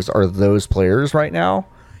players are those players right now.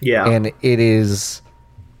 Yeah. And it is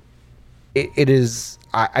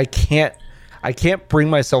I can't bring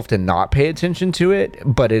myself to not pay attention to it,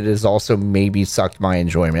 but it has also maybe sucked my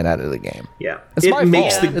enjoyment out of the game. Yeah. It's my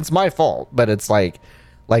fault. It's my fault, but it's like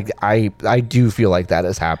I do feel like that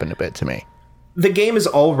has happened a bit to me. The game is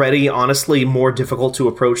already, honestly, more difficult to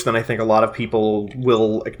approach than I think a lot of people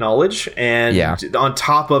will acknowledge. And on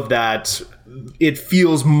top of that, it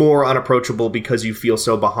feels more unapproachable because you feel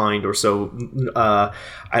so behind or so,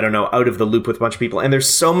 out of the loop with a bunch of people. And there's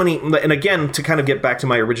so many, and again, to kind of get back to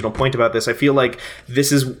my original point about this, I feel like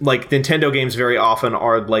this is like Nintendo games very often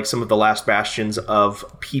are like some of the last bastions of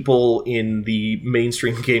people in the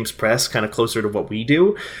mainstream games press, kind of closer to what we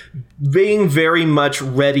do, being very much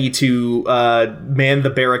ready to man the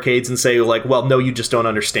barricades and say like, well, no, you just don't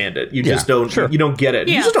understand it. You just don't, you don't get it.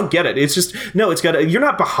 Yeah. You just don't get it. It's just, no, you're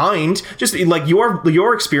not behind. Just like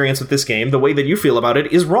your experience with this game, the way that you feel about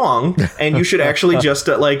it is wrong. And you should actually just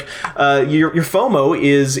your FOMO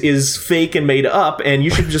is fake and made up, and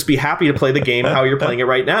you should just be happy to play the game how you're playing it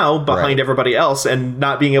right now behind everybody else, and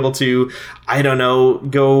not being able to, I don't know,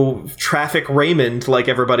 go traffic Raymond like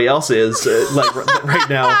everybody else is right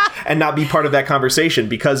now, and not be part of that conversation,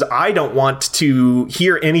 because I don't want to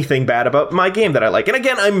hear anything bad about my game that I like. And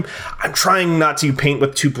again, I'm trying not to paint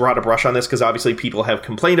with too broad a brush on this, because obviously people have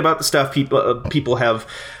complained about the stuff. People have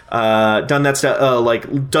done that stuff,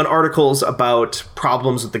 done articles about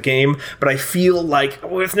problems with the game, but I feel like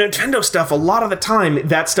with Nintendo stuff, a lot of the time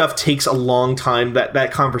that stuff takes a long time.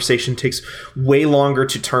 That conversation takes way longer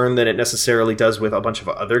to turn than it necessarily does with a bunch of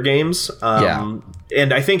other games.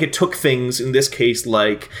 And I think it took things in this case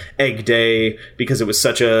like Egg Day, because it was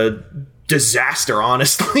such a disaster,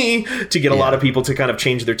 honestly, to get a lot of people to kind of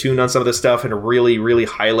change their tune on some of this stuff, and really, really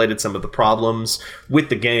highlighted some of the problems with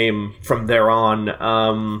the game from there on.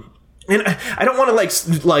 And I don't want to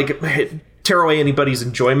like tear away anybody's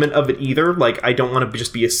enjoyment of it either. Like, I don't want to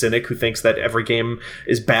just be a cynic who thinks that every game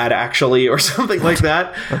is bad actually, or something like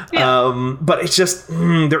that. But it's just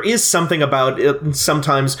there is something about it.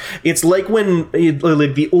 Sometimes it's like when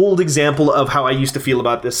like the old example of how I used to feel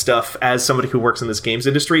about this stuff as somebody who works in this games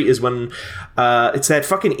industry is when it's that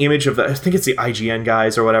fucking image of I think it's the IGN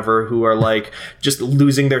guys or whatever, who are like just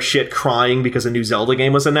losing their shit crying because a new Zelda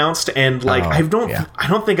game was announced, and like I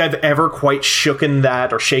don't think I've ever quite shaken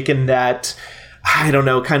that I don't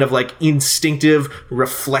know, kind of like instinctive,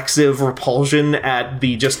 reflexive repulsion at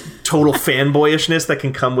the just total fanboyishness that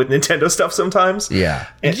can come with Nintendo stuff sometimes. Yeah.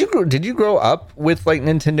 And did you grow up with like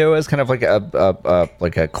Nintendo as kind of like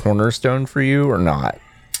a cornerstone for you, or not?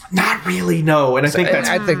 Not really, no. And I think that's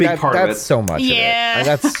a big part of it. That's so much of it.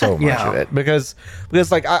 That's so much of it. Because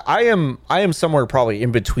like I am somewhere probably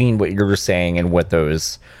in between what you're saying and what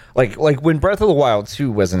those like when Breath of the Wild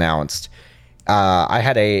 2 was announced. I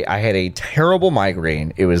had a terrible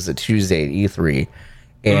migraine. It was a Tuesday at E3,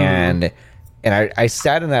 and I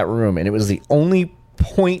sat in that room, and it was the only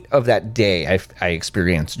point of that day I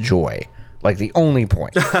experienced joy. Like the only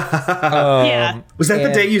point. Was that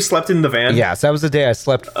the day you slept in the van? Yes, that was the day I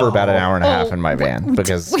slept for about an hour and a half in my van,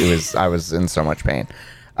 because I was in so much pain.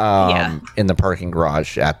 In the parking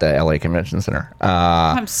garage at the LA Convention Center.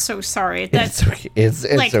 I'm so sorry. That's it's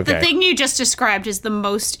like okay. The thing you just described is the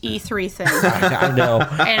most E3 thing. I know.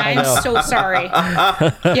 And I'm so sorry.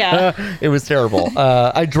 Yeah. It was terrible.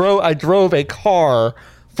 I drove a car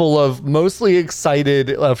full of mostly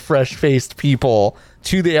excited, fresh-faced people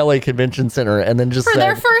to the LA Convention Center, and then just for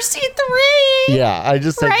their first E3. Yeah, I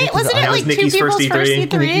just said, right? Wasn't it like Nikki's two people's first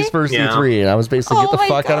E3? Nikki's first E3, and I was basically get the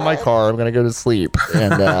fuck out of my car. I'm gonna go to sleep.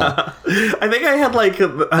 And I think I had like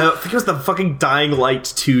I think it was the fucking Dying Light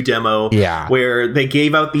 2 demo. Yeah, where they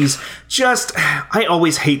gave out these. I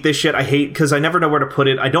always hate this shit. I hate because I never know where to put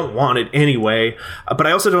it. I don't want it anyway, but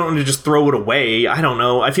I also don't want to just throw it away. I don't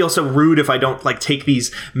know. I feel so rude if I don't like take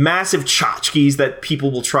these massive tchotchkes that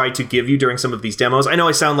people will try to give you during some of these demos. I know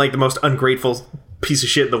I sound like the most ungrateful piece of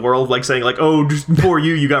shit in the world, like saying like, oh, just for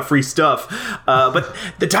you got free stuff, but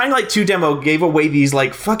the Dying Light 2 demo gave away these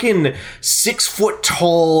like fucking 6 foot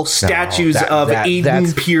tall statues of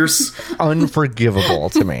Aiden Pierce.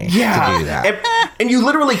 Unforgivable to me. To do that. And you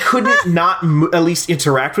literally couldn't not at least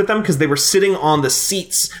interact with them, because they were sitting on the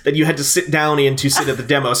seats that you had to sit down in to sit at the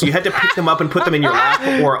demo, so you had to pick them up and put them in your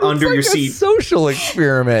lap or under like your seat. Social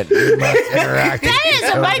experiment. You must interact. That is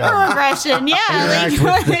a microaggression. Yeah,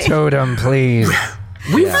 interact with the totem, please.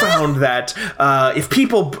 We found that if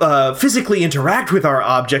people physically interact with our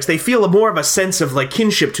objects, they feel more of a sense of like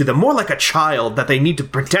kinship to them, more like a child that they need to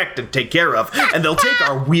protect and take care of. And they'll take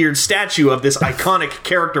our weird statue of this iconic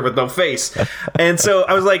character with no face. And so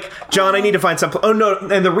I was like, John, I need to find some. Oh no!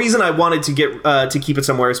 And the reason I wanted to get to keep it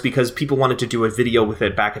somewhere is because people wanted to do a video with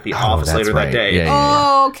it back at the office later that day.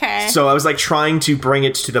 Oh, okay. So I was like trying to bring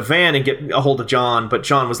it to the van and get a hold of John, but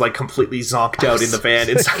John was like completely zonked out in the van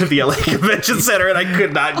inside of the LA Convention Center, and I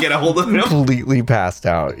could not get a hold of him. Completely passed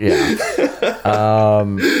out. Yeah.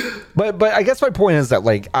 But I guess my point is that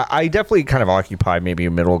like I definitely kind of occupy maybe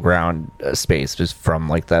a middle ground space just from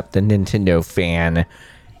like the Nintendo fan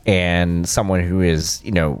and someone who is,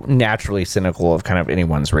 you know, naturally cynical of kind of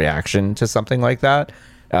anyone's reaction to something like that.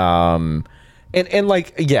 And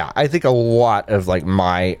like, yeah, I think a lot of like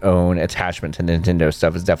my own attachment to Nintendo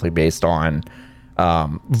stuff is definitely based on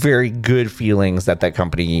very good feelings that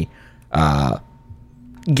company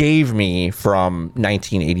gave me from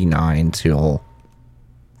 1989 till,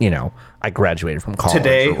 you know, I graduated from college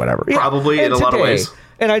today, or whatever. Probably in a lot of ways.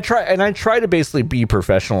 And I try to basically be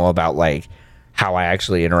professional about like how I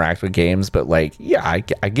actually interact with games, but like, yeah, I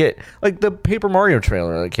get like the Paper Mario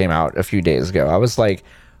trailer that came out a few days ago. I was like,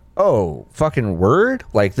 oh, fucking word!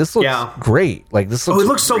 Like this looks great. Like this looks it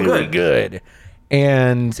looks really so good.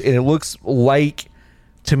 And it looks like,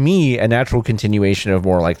 to me, a natural continuation of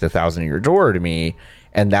more like the Thousand Year Door to me,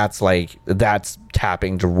 and that's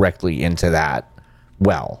tapping directly into that.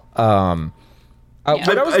 Well, But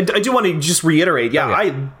I do want to just reiterate,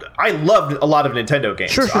 I loved a lot of Nintendo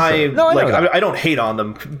games. Sure. I don't hate on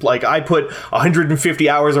them. Like, I put 150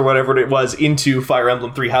 hours or whatever it was into Fire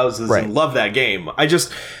Emblem Three Houses and love that game. I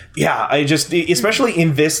just, especially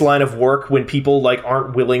in this line of work when people like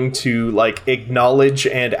aren't willing to like acknowledge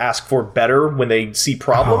and ask for better when they see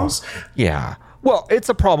problems. Yeah. Well, it's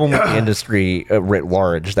a problem with the industry writ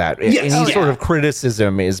large that any sort of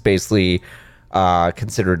criticism is basically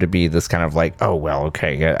considered to be this kind of like, oh, well,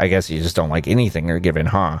 okay, I guess you just don't like anything you're given,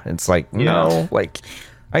 huh? It's like, no, like,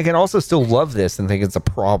 I can also still love this and think it's a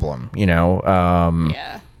problem, you know?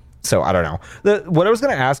 So I don't know. What I was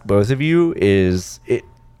going to ask both of you is,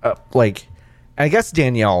 like, I guess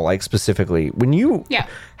Danielle, like, specifically, when you,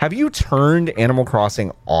 have you turned Animal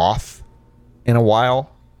Crossing off in a while?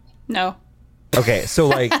 No. Okay, so,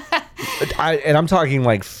 like, I'm talking,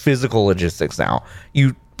 like, physical logistics now.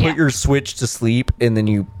 You put your Switch to sleep and then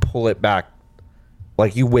you pull it back,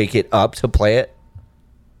 like you wake it up to play it?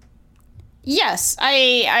 Yes,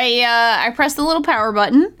 I press the little power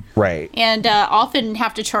button. Right. And often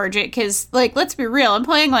have to charge it because, like, let's be real, I'm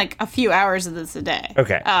playing like a few hours of this a day.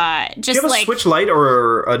 Okay. Just do you have a Switch Lite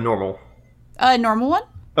or a normal? A normal one.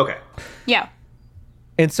 Okay. Yeah.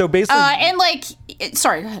 And so basically, and like,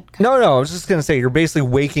 sorry, go ahead. No, I was just gonna say you're basically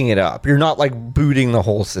waking it up. You're not like booting the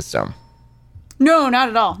whole system. No, not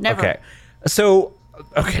at all. Never. Okay. So,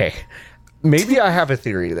 maybe I have a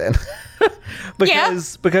theory then.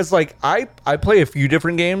 because like I play a few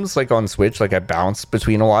different games like on Switch, like I bounce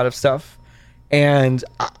between a lot of stuff, and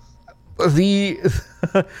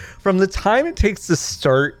from the time it takes to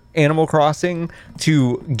start Animal Crossing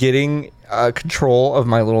to getting control of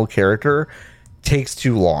my little character takes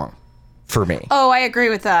too long for me. Oh, I agree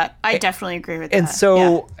with that. I definitely agree with that. And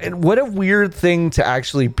so, and what a weird thing to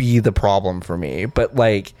actually be the problem for me. But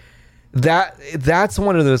like that's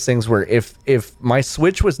one of those things where if my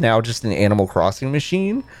Switch was now just an Animal Crossing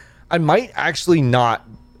machine, I might actually not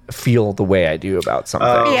feel the way I do about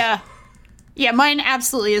something. Yeah, mine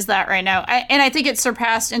absolutely is that right now. And I think it's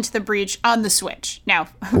surpassed Into the Breach on the Switch. Now,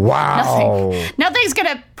 wow. nothing's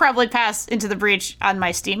going to probably pass Into the Breach on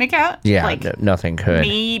my Steam account. Yeah, like, nothing could.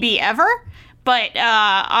 Maybe ever. But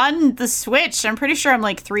on the Switch, I'm pretty sure I'm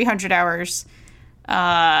like 300 hours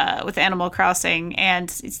with Animal Crossing, and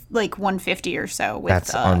it's like 150 or so with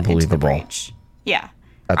That's unbelievable. Into the Breach. Yeah.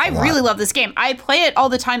 I really love this game. I play it all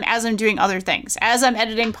the time as I'm doing other things, as I'm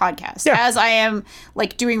editing podcasts, as I am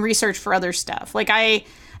like doing research for other stuff. Like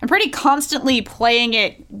I'm pretty constantly playing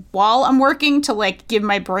it while I'm working to like give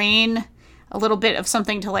my brain a little bit of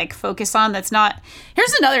something to like focus on. That's not.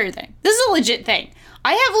 Here's another thing. This is a legit thing.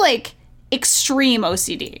 I have like extreme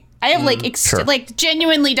OCD. I have like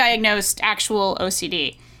genuinely diagnosed actual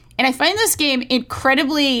OCD. And I find this game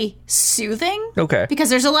incredibly soothing. Okay.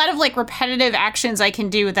 Because there's a lot of like repetitive actions I can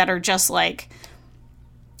do that are just like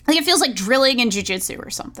it feels like drilling in jiu-jitsu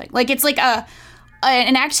or something. Like it's like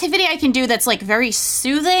an activity I can do that's like very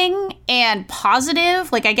soothing and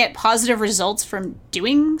positive. Like I get positive results from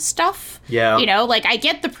doing stuff. Yeah. You know, like I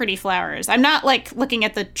get the pretty flowers. I'm not like looking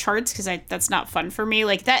at the charts because that's not fun for me.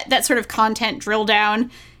 Like that sort of content drill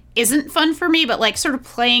down isn't fun for me, but like sort of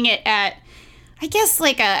playing it at, I guess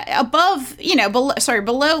like above,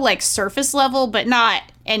 below like surface level, but not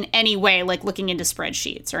in any way like looking into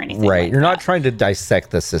spreadsheets or anything. Right. Like You're that. not trying to dissect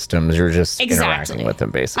the systems. You're just interacting with them,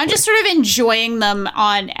 basically. I'm just sort of enjoying them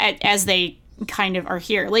as they kind of are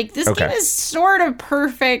here. Like this game is sort of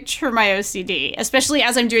perfect for my OCD, especially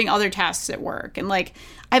as I'm doing other tasks at work. And like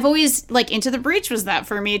I've always like Into the Breach was that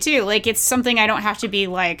for me too. Like it's something I don't have to be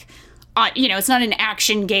like. It's not an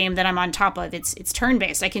action game that I'm on top of. It's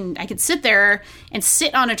turn-based. I can sit there and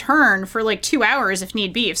sit on a turn for like 2 hours if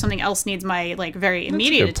need be, if something else needs my like very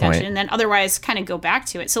immediate attention, and then otherwise kind of go back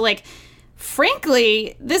to it. So like,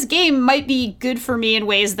 frankly, this game might be good for me in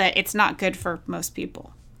ways that it's not good for most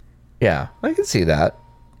people. Yeah, I can see that.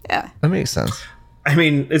 Yeah. That makes sense. I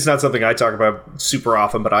mean, it's not something I talk about super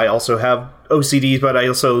often, but I also have OCDs. But I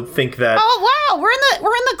also think that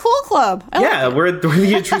we're in the cool club. We're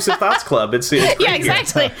the Intrusive Thoughts Club. It's yeah,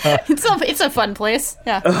 exactly. It's a fun place.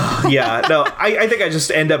 Yeah. I think I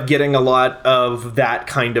just end up getting a lot of that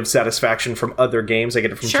kind of satisfaction from other games. I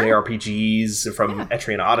get it from JRPGs, from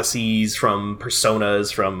Etrian Odysseys, from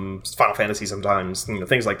Personas, from Final Fantasy sometimes,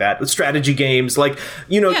 things like that. With strategy games, like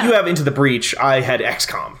you have Into the Breach. I had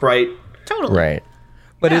XCOM, right? Totally. Right.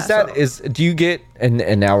 But do you get and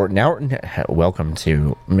now welcome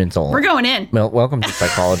to mental. We're going in. Welcome to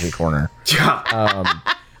Psychology Corner. Yeah.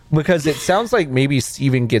 Because it sounds like maybe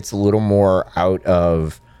Steven gets a little more out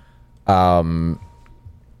of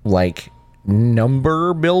like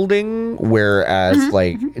number building, whereas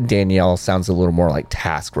like Danielle sounds a little more like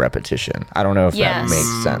task repetition. I don't know if that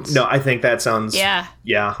makes sense. No, I think that sounds okay.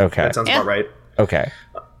 That sounds about right. Okay.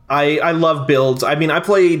 I love builds. I mean, I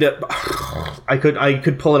played. I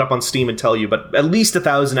could pull it up on Steam and tell you, but at least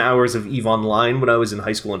 1,000 hours of EVE Online when I was in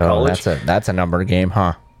high school and college. That's a number game,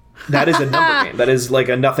 huh? That is a number game. That is like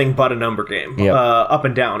a nothing but a number game, up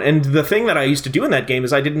and down. And the thing that I used to do in that game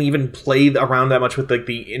is I didn't even play around that much with like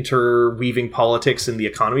the interweaving politics and the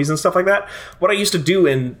economies and stuff like that. What I used to do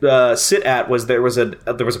and sit at was there was a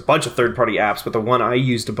bunch of third-party apps, but the one I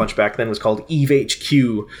used a bunch back then was called EVE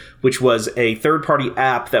HQ, which was a third-party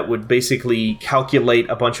app that would basically calculate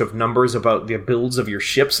a bunch of numbers about the builds of your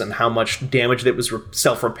ships and how much damage that was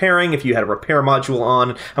self-repairing, if you had a repair module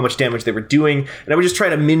on, how much damage they were doing. And I would just try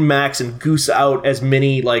to min-max and goose out as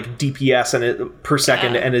many like DPS per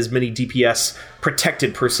second and as many DPS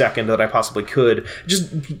protected per second that I possibly could,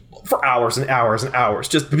 just for hours and hours and hours,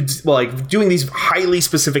 just like doing these highly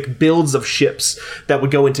specific builds of ships that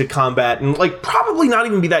would go into combat and like probably not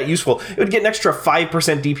even be that useful. It would get an extra 5%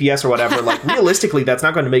 DPS or whatever. Like realistically, that's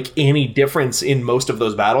not going to make any difference in most of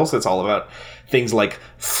those battles. That's all about things like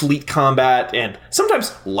fleet combat and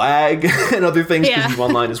sometimes lag and other things because EVE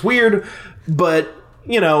Online is weird, but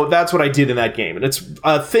that's what I did in that game. And it's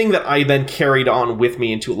a thing that I then carried on with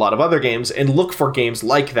me into a lot of other games and look for games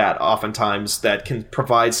like that oftentimes that can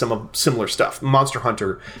provide some of similar stuff. Monster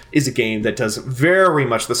Hunter is a game that does very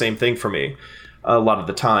much the same thing for me a lot of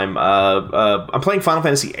the time. I'm playing Final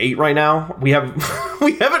Fantasy VIII right now. We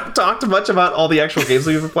haven't talked much about all the actual games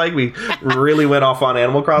we've been playing. We really went off on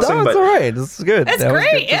Animal Crossing. No, it's all right. This is good. That's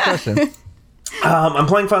great, yeah. I'm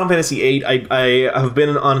playing Final Fantasy VIII. I have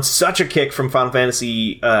been on such a kick from Final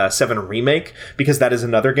Fantasy VII Remake, because that is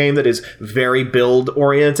another game that is very build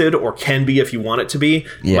oriented, or can be if you want it to be.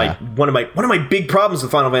 Yeah. One of my big problems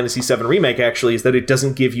with Final Fantasy VII Remake actually is that it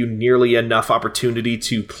doesn't give you nearly enough opportunity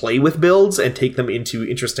to play with builds and take them into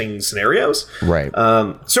interesting scenarios. Right.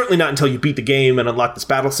 Certainly not until you beat the game and unlock this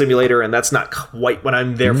battle simulator, and that's not quite what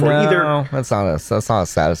I'm there for either. No, that's not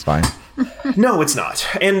satisfying. No, it's not.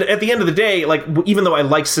 And at the end of the day, like, even though I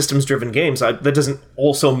like systems-driven games, that doesn't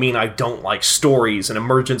also mean I don't like stories and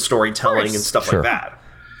emergent storytelling and stuff like that.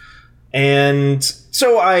 And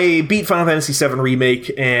so I beat Final Fantasy VII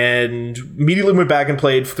Remake and immediately went back and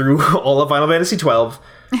played through all of Final Fantasy XII.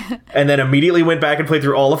 And then immediately went back and played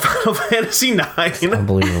through all of Final Fantasy IX.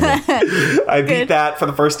 Unbelievable. I beat that for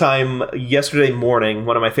the first time yesterday morning,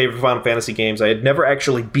 one of my favorite Final Fantasy games. I had never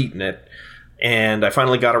actually beaten it. And I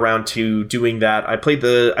finally got around to doing that.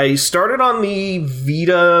 I started on the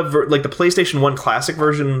Vita, like the PlayStation 1 Classic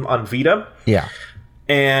version on Vita. Yeah.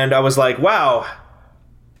 And I was like, wow,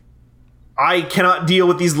 I cannot deal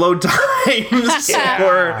with these load times.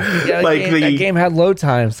 That game had load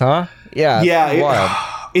times, huh? Yeah.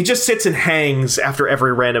 Yeah. It just sits and hangs after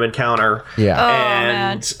every random encounter. Yeah.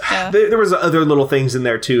 And there was other little things in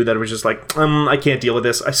there too that was just like, I can't deal with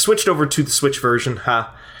this. I switched over to the Switch version.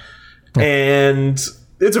 And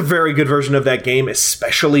it's a very good version of that game,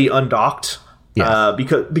 especially undocked. Yes.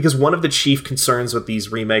 Because one of the chief concerns with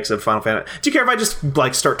these remakes of Final Fantasy... Do you care if I just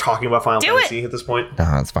like start talking about Final Fantasy at this point? No,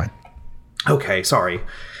 that's fine. Okay, sorry.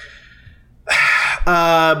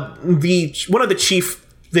 One of the chief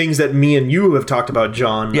things that me and you have talked about,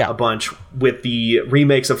 John, a bunch with the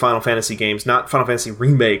remakes of Final Fantasy games, not Final Fantasy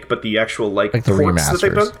Remake, but the actual like the ports that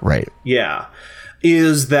they've done, right? Yeah,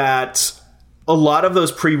 is that a lot of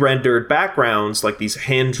those pre-rendered backgrounds, like these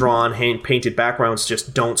hand-drawn, hand-painted backgrounds,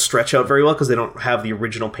 just don't stretch out very well because they don't have the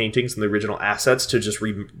original paintings and the original assets to just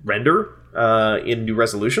re-render in new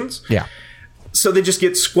resolutions. Yeah. So they just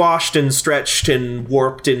get squashed and stretched and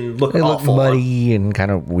warped and look awful. Look muddy and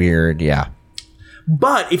kind of weird, yeah.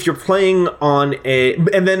 But if you're playing on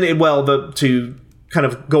to kind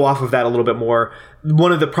of go off of that a little bit more,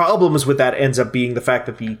 one of the problems with that ends up being the fact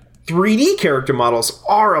that the 3D character models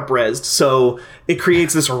are up-resed, so it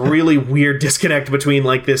creates this really weird disconnect between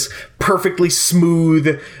like this perfectly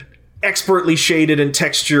smooth, expertly shaded and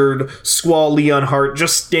textured Squall Leonhardt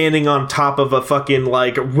just standing on top of a fucking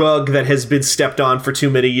like rug that has been stepped on for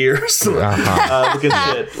too many years. Looking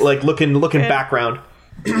background.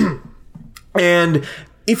 And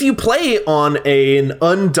if you play on an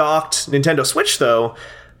undocked Nintendo Switch, though,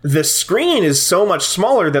 the screen is so much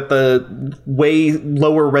smaller that the way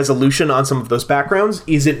lower resolution on some of those backgrounds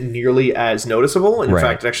isn't nearly as noticeable. In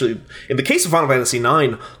fact, actually, in the case of Final Fantasy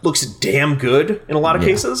IX, looks damn good in a lot of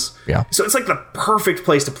cases. Yeah. So it's like the perfect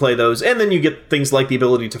place to play those. And then you get things like the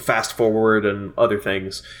ability to fast forward and other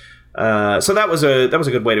things. So that was a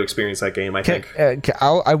good way to experience that game, I think.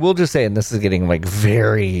 I will just say, and this is getting like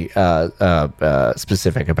very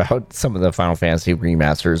specific about some of the Final Fantasy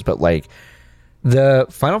remasters, but like the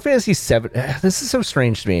Final Fantasy VII, this is so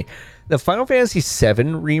strange to me. The Final Fantasy VII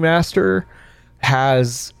remaster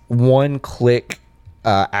has one-click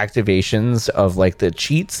activations of like the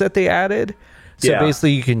cheats that they added. So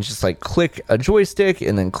basically you can just like click a joystick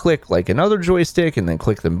and then click like another joystick and then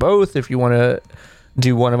click them both if you want to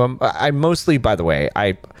do one of them. I mostly, by the way,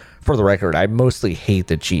 for the record, I mostly hate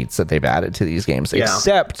the cheats that they've added to these games,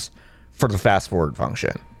 except for the fast forward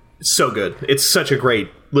function. It's so good. It's such a great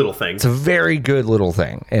little thing. It's a very good little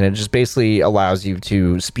thing, and it just basically allows you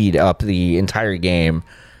to speed up the entire game.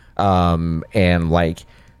 And like,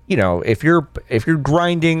 you know, if you're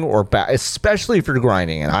grinding or especially if you're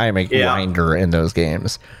grinding, and I am a grinder in those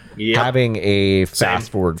games. Yep. Having a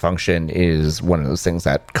fast forward function is one of those things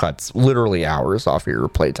that cuts literally hours off your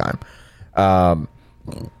playtime.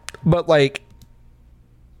 But like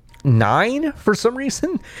 9, for some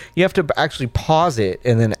reason, you have to actually pause it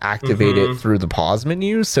and then activate it through the pause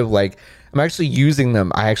menu. So like I'm actually using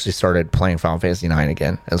them. I actually started playing Final Fantasy 9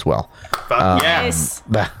 again as well. Yes.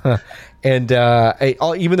 And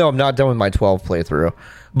even though I'm not done with my 12 playthrough,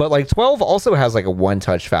 but like 12 also has like a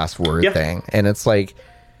one-touch fast forward thing, and it's like,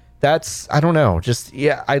 that's, I don't know, just,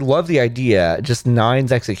 I love the idea. Just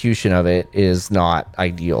 9's execution of it is not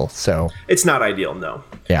ideal. So it's not ideal, no.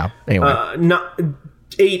 Yeah. Anyway,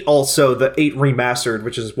 8 also, the 8 remastered,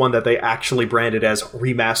 which is one that they actually branded as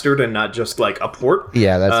remastered and not just like a port.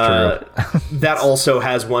 Yeah, that's true. That also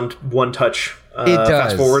has one touch it does.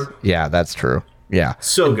 Fast forward. Yeah, that's true. Yeah,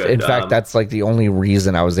 so good. In fact, that's like the only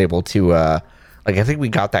reason I was able to like, I think we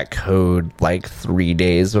got that code like 3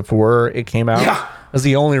 days before it came out. Yeah. That's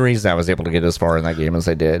the only reason I was able to get as far in that game as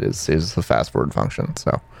I did is the fast forward function.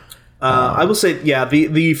 So I will say,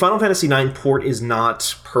 the Final Fantasy IX port is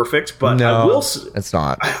not perfect, but no, I will. It's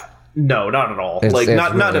not. No, not at all. It's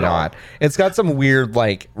not really at all. It's got some weird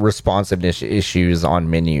like responsiveness issues on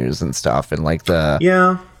menus and stuff, and like the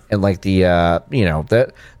and like the you know,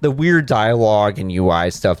 the weird dialogue and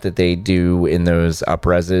UI stuff that they do in those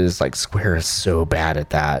up-reses. Like Square is so bad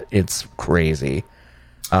at that. It's crazy.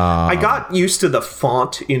 I got used to the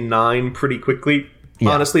font in 9 pretty quickly.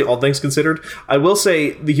 Honestly, all things considered. I will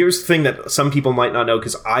say, here's the thing that some people might not know,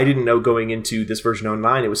 because I didn't know going into this version of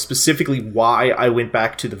 9. It was specifically why I went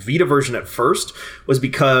back to the Vita version at first, was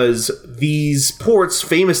because these ports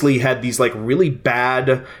famously had these like really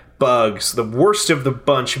bad bugs. The worst of the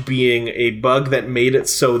bunch being a bug that made it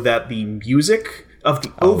so that the music of the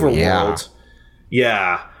overworld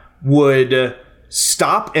would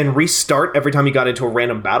stop and restart every time you got into a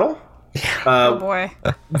random battle. Oh boy.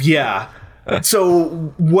 Yeah.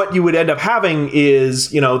 So what you would end up having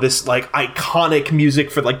is, you know, this like iconic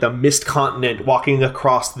music for like the Mist Continent walking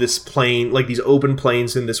across this plain, like these open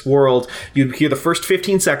plains in this world. You'd hear the first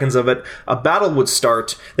 15 seconds of it, a battle would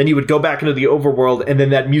start, then you would go back into the overworld, and then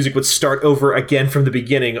that music would start over again from the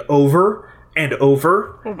beginning, over and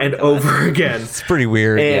over over again. It's pretty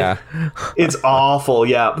weird. And it's awful.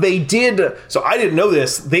 Yeah, they did. So I didn't know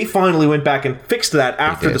this. They finally went back and fixed that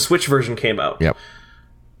after the Switch version came out. Yep.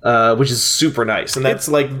 which is super nice. And that's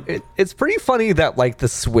like it's pretty funny that like the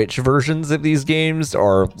Switch versions of these games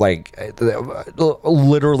are like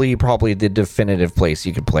literally probably the definitive place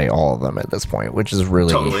you could play all of them at this point, which is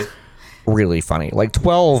really really funny. Like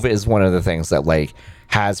 12 is one of the things that like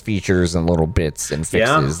has features and little bits and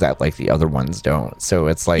fixes that like the other ones don't. So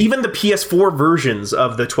it's like even the PS4 versions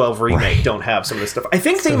of the 12 remake don't have some of this stuff. I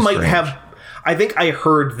think they might have. I think I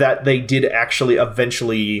heard that they did actually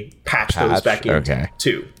eventually patch those back in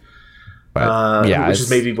too. But, which is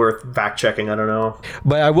maybe worth fact checking. I don't know.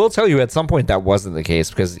 But I will tell you, at some point that wasn't the case,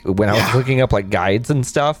 because when I was looking up like guides and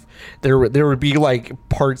stuff, there would be like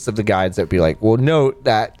parts of the guides that would be like, well, note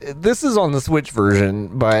that this is on the Switch version,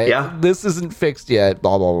 but this isn't fixed yet.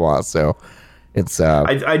 Blah blah blah. So it's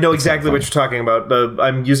I know exactly what you're talking about.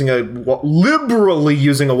 I'm liberally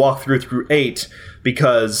using a walkthrough through 8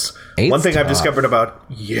 because one thing I've discovered about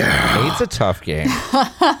 8's a tough game.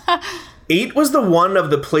 8 was the one of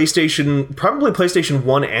the probably PlayStation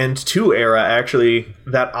 1 and 2 era, actually,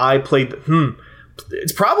 that I played.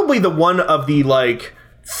 It's probably the one of the, like,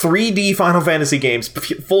 3D Final Fantasy games,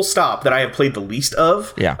 full stop, that I have played the least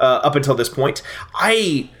of up until this point.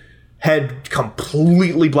 I had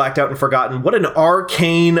completely blacked out and forgotten what an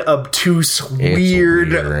arcane, obtuse,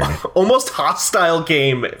 weird, almost hostile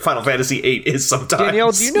game Final Fantasy VIII is sometimes.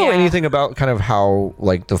 Danielle, do you know anything about kind of how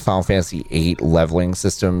like the Final Fantasy VIII leveling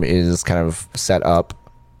system is kind of set up?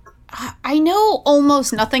 I know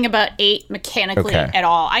almost nothing about 8 mechanically at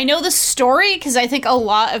all. I know the story because I think a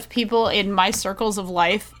lot of people in my circles of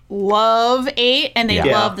life love 8 and they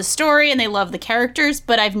love the story and they love the characters,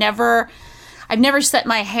 but I've never set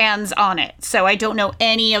my hands on it, so I don't know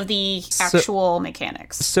any of the actual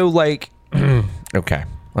mechanics. So, like, okay,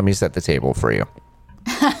 let me set the table for you.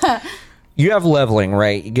 You have leveling,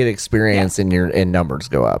 right? You get experience and numbers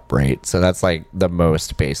go up, right? So that's like the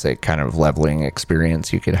most basic kind of leveling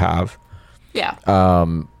experience you could have. Yeah.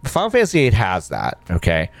 Final Fantasy VIII has that,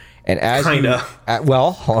 okay? And as they do have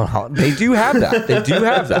that. They do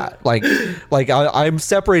have that. I'm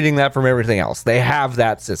separating that from everything else. They have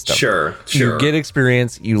that system. Sure. You get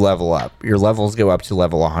experience, you level up. Your levels go up to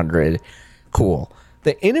level 100. Cool.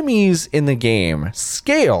 The enemies in the game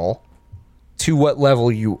scale to what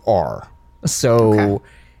level you are. So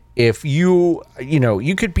if you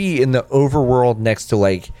could be in the overworld next to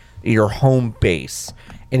like your home base.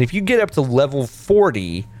 And if you get up to level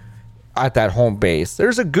 40 at that home base,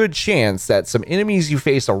 there's a good chance that some enemies you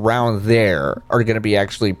face around there are going to be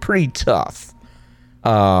actually pretty tough.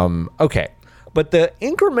 Okay. But the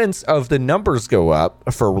increments of the numbers go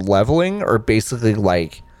up for leveling are basically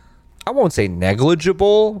like, I won't say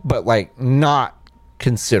negligible, but like not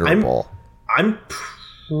considerable. I'm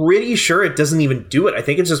pretty sure it doesn't even do it. I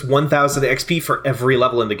think it's just 1,000 XP for every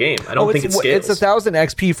level in the game. I don't think it scales. It's 1,000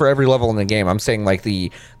 XP for every level in the game. I'm saying like the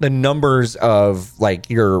numbers of like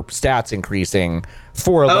your stats increasing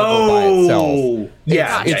for a level by itself.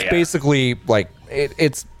 It's basically like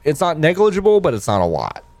it's not negligible, but it's not a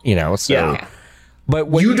lot. So. But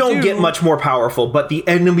what you don't get much more powerful, but the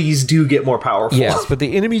enemies do get more powerful. Yes, but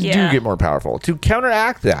the enemies do get more powerful. To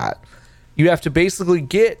counteract that, you have to basically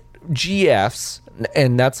get GFs,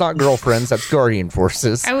 and that's not girlfriends, that's Guardian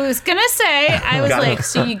Forces. I was gonna say,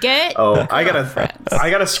 so you get I got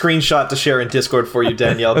a screenshot to share in Discord for you,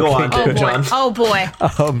 Danielle. Go on, John. Oh boy.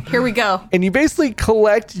 Here we go. And you basically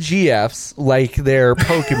collect GFs like they're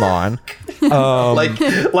Pokemon.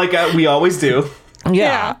 We always do.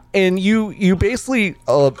 Yeah. And you basically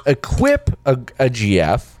equip a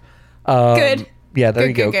GF. Good. Yeah, there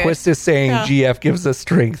you go. Quist is saying GF gives us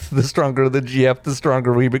strength. The stronger the GF, the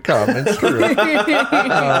stronger we become. It's true. That's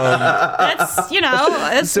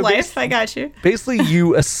so life. I got you. Basically,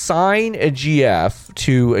 you assign a GF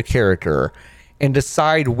to a character and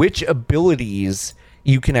decide which abilities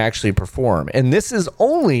you can actually perform. And this is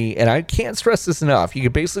only, and I can't stress this enough, you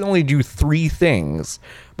can basically only do 3 things,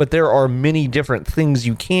 but there are many different things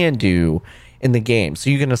you can do in the game. So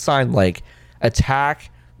you can assign like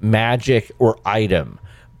attack, magic, or item.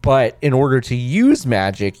 But in order to use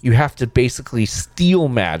magic, you have to basically steal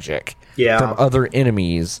magic from other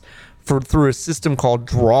enemies through a system called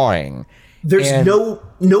drawing. There's no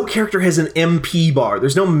character has an MP bar.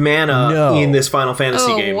 There's no mana in this Final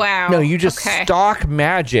Fantasy game. Wow. No, you just stock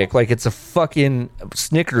magic like it's a fucking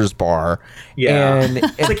Snickers bar. Yeah. And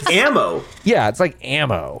it's like ammo. Yeah, it's like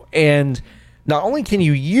ammo. And not only can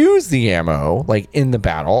you use the ammo, like in the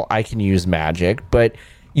battle, I can use magic, but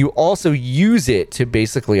you also use it to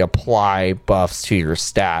basically apply buffs to your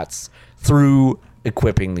stats through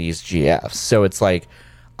equipping these GFs. So it's like,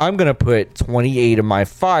 I'm going to put 28 of my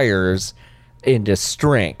fires into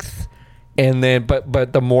strength. And then,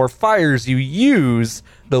 but the more fires you use,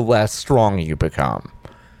 the less strong you become.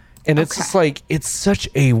 And it's just like, it's such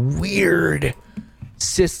a weird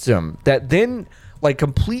system that then like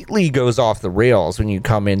completely goes off the rails when you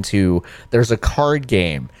come into, there's a card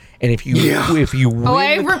game. And if you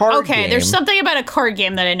win the card game, there's something about a card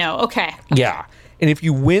game that I know. Okay. Yeah. And if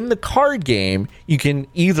you win the card game, you can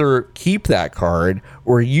either keep that card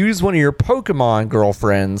or use one of your Pokemon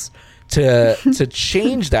girlfriends to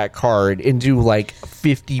change that card into like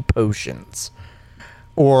 50 potions.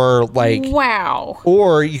 Or like, wow.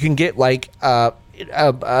 Or you can get like a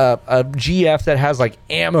GF that has like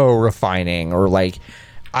ammo refining or like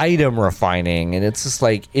item refining, and it's just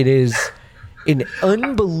like, it is an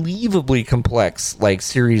unbelievably complex like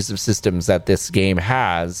series of systems that this game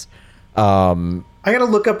has. I gotta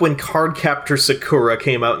look up when Cardcaptor Sakura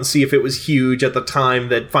came out and see if it was huge at the time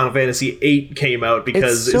that Final Fantasy VIII came out,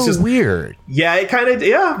 because it's just weird. Yeah, it kind of,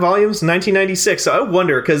 volumes 1996. So I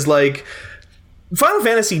wonder, because like Final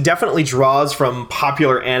Fantasy definitely draws from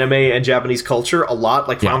popular anime and Japanese culture a lot.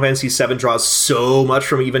 Like Final Fantasy VII draws so much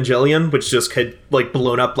from Evangelion, which just had like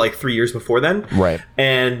blown up like 3 years before then. Right.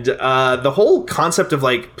 And the whole concept of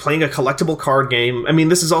like playing a collectible card game. I mean,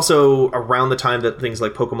 this is also around the time that things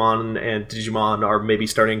like Pokemon and Digimon are maybe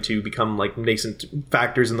starting to become like nascent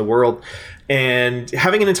factors in the world. And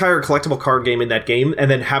having an entire collectible card game in that game,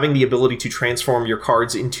 and then having the ability to transform your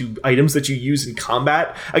cards into items that you use in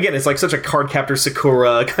combat. Again, it's like such a Cardcaptor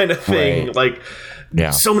Sakura kind of thing. Right. Like,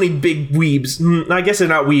 so many big weebs. I guess they're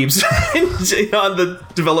not weebs on the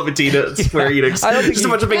development team at Square Enix. Just a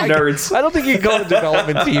bunch of big nerds. I don't think you can call the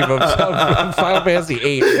development team of Final Fantasy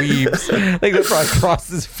VIII weebs. I think that probably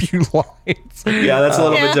crosses a few lines. Yeah, that's a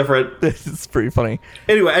little bit different. It's pretty funny.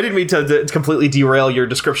 Anyway, I didn't mean to completely derail your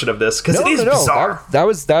description of this, because it is bizarre. That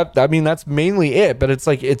was that. I mean, that's mainly it. But it's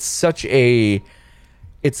like, it's such a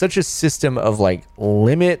system of like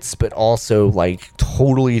limits, but also like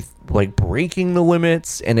totally like breaking the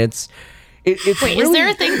limits. And it's wait, really, is there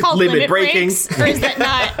a thing called limit breaking breaks, or is that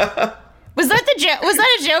not? Was that the joke? Was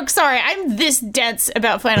that a joke? Sorry, I'm this dense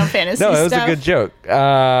about Final Fantasy. No, it was stuff. a good joke.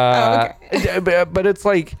 But it's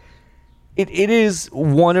like, it is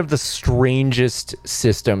one of the strangest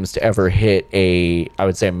systems to ever hit I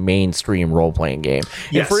would say a mainstream role playing game.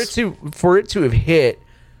 Yes. And for it to have hit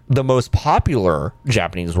the most popular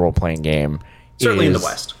Japanese role playing game, certainly in the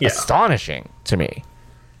West, astonishing to me.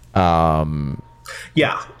 Like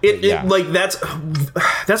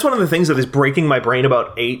that's one of the things that is breaking my brain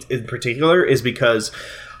about 8 in particular, is because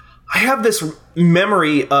I have this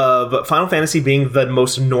memory of Final Fantasy being the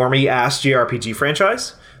most normie ass JRPG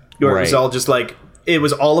franchise, where it was all just like, it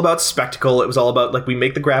was all about spectacle. It was all about like, we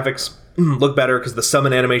make the graphics look better because the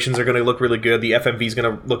summon animations are going to look really good. The FMV is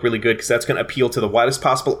going to look really good because that's going to appeal to the widest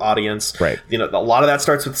possible audience. Right. You know, a lot of that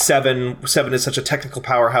starts with 7. 7 is such a technical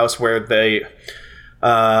powerhouse where they,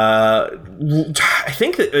 I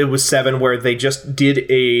think that it was 7 where they just did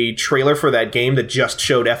a trailer for that game that just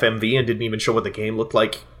showed FMV and didn't even show what the game looked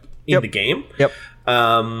like in the game. Yep.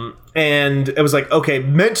 And it was like, okay,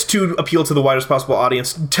 meant to appeal to the widest possible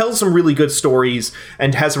audience, tells some really good stories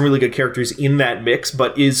and has some really good characters in that mix,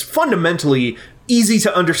 but is fundamentally easy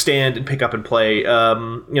to understand and pick up and play.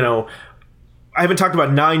 You know, I haven't talked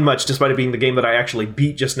about 9 much, despite it being the game that I actually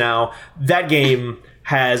beat just now. That game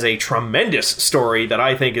has a tremendous story that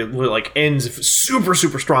I think it like ends super,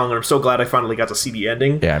 super strong, and I'm so glad I finally got to see the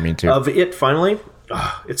ending. Yeah, me too. Of it finally.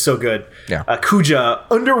 Oh, it's so good. Yeah. Kuja,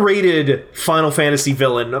 underrated Final Fantasy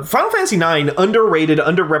villain. Final Fantasy 9, underrated,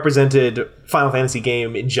 underrepresented Final Fantasy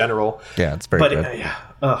game in general. Yeah, it's very good.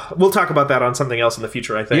 We'll talk about that on something else in the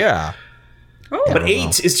future, I think. Yeah. But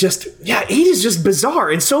 8 is just, 8 is just bizarre,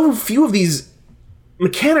 and so few of these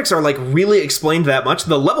mechanics are like really explained that much.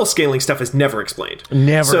 The level scaling stuff is never explained.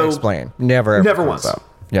 Never explained. Never once. Up.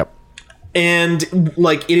 Yep. And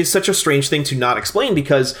like, it is such a strange thing to not explain,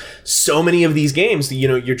 because so many of these games, you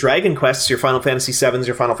know, your Dragon Quests, your Final Fantasy 7s,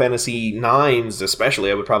 your Final Fantasy 9s, especially,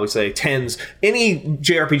 I would probably say 10s, any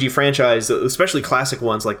JRPG franchise, especially classic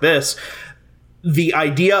ones like this, the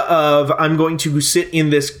idea of I'm going to sit in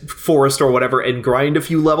this forest or whatever and grind a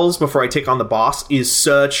few levels before I take on the boss is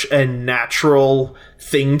such a natural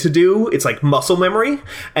thing to do. It's like muscle memory.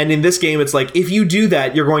 And in this game, it's like, if you do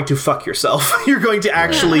that, you're going to fuck yourself. You're going to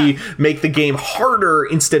actually make the game harder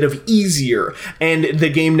instead of easier. And the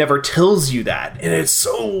game never tells you that. And it's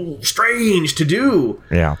so strange to do.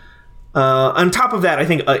 Yeah. On top of that, I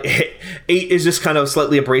think 8 is just kind of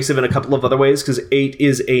slightly abrasive in a couple of other ways, because 8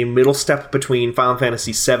 is a middle step between Final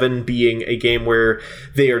Fantasy 7 being a game where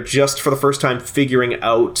they are just for the first time figuring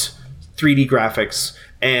out 3D graphics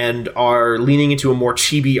and are leaning into a more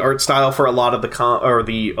chibi art style for a lot of the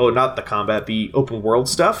open world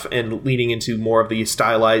stuff, and leaning into more of the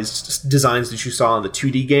stylized designs that you saw in the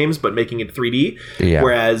 2D games, but making it 3D. Yeah.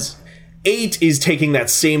 Whereas 8 is taking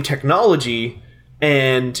that same technology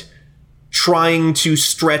and trying to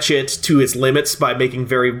stretch it to its limits by making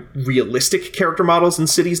very realistic character models and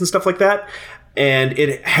cities and stuff like that. And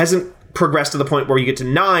it hasn't progressed to the point where you get to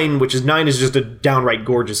 9, which is 9 is just a downright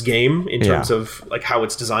gorgeous game in terms of like how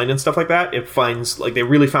it's designed and stuff like that. It finds like they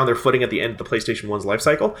really found their footing at the end of the PlayStation 1's life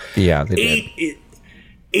cycle. Yeah, they did.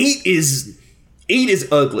 8 is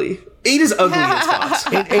ugly. 8 is ugly in spots.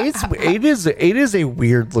 8 is a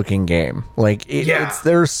weird looking game. Like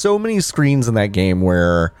there are so many screens in that game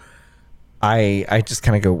where I just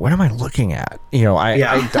kind of go, what am I looking at? You know,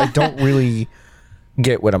 I don't really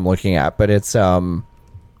get what I'm looking at, but it's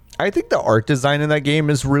I think the art design in that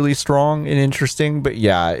game is really strong and interesting. But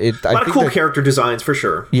yeah, a lot of cool character designs for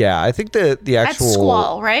sure. Yeah, I think the actual That's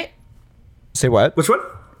Squall, right? Say what? Which one?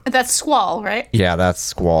 That's Squall, right? Yeah, that's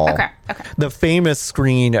Squall. Okay. The famous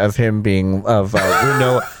screen of him being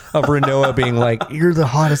Renoa being like, "You're the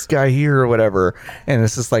hottest guy here" or whatever, and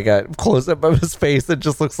it's just like a close up of his face that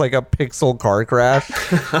just looks like a pixel car crash. The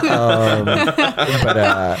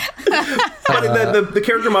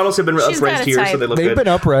character models have been upraised here, so they look good. They've been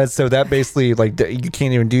upraised, so that basically like you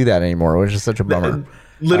can't even do that anymore, which is such a bummer.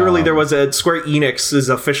 Literally, there was a Square Enix's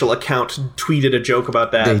official account tweeted a joke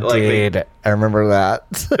about that. They did. I remember that.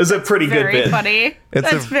 It's a pretty good bit. Very funny.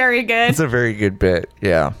 That's very good. It's a very good bit.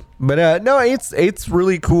 Yeah. But no, it's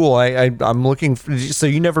really cool. I'm looking for, so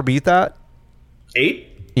you never beat that? 8?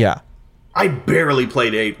 Yeah. I barely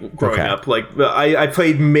played 8 growing up. Like I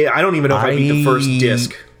played I don't even know if I beat the first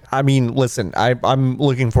disc. I mean, listen, I'm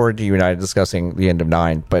looking forward to you and I discussing the end of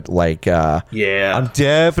 9, but like I'm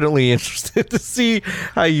definitely interested to see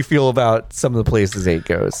how you feel about some of the places 8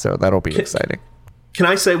 goes, so that'll be exciting. Can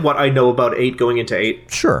I say what I know about 8 going into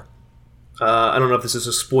 8? Sure. I don't know if this is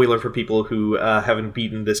a spoiler for people who haven't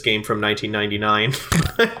beaten this game from 1999,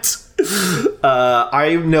 but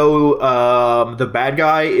I know the bad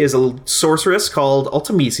guy is a sorceress called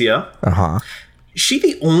Ultimecia. Uh-huh. Is she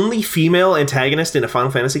the only female antagonist in a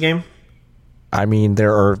Final Fantasy game? I mean,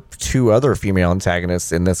 there are 2 other female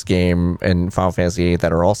antagonists in this game in Final Fantasy VIII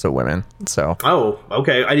that are also women. So. Oh,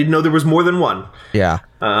 okay. I didn't know there was more than one. Yeah.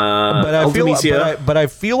 But I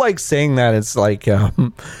feel like saying that it's like, like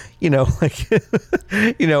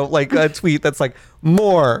a tweet that's like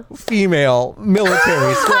more female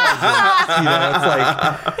military strategists. It's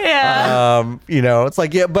like, yeah. It's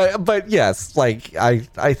like, yeah, but yes, like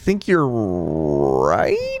I think you're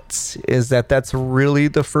right. Is that's really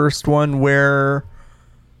the first one where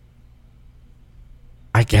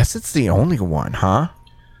I guess it's the only one, huh?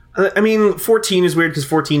 I mean, 14 is weird because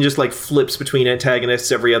 14 just like flips between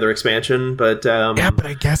antagonists every other expansion, but yeah, but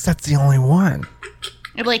I guess that's the only one.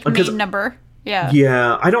 Like main number. Yeah.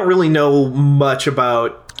 Yeah, I don't really know much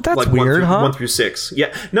about that's like weird, 1 through 6.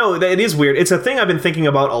 Yeah, no, it is weird. It's a thing I've been thinking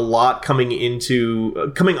about a lot coming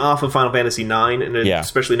off of Final Fantasy 9, and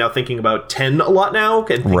especially now thinking about 10 a lot now,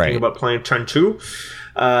 and thinking about playing 10 too.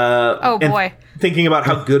 Oh boy. Thinking about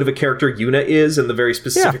how good of a character Yuna is and the very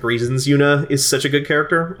specific reasons Yuna is such a good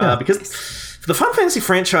character. Because the Final Fantasy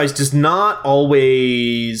franchise does not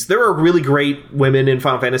always... There are really great women in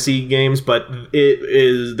Final Fantasy games, but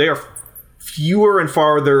they are fewer and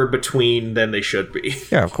farther between than they should be.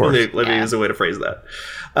 Yeah, of course. Let me use a way to phrase that.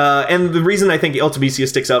 And the reason I think Ultimecia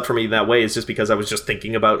sticks out for me that way is just because I was just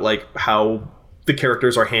thinking about like how the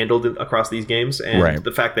characters are handled across these games, and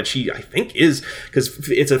the fact that she, I think, is, because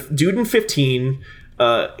it's a dude in 15,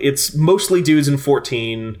 it's mostly dudes in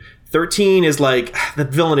 14. 13 is like, the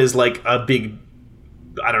villain is like a big,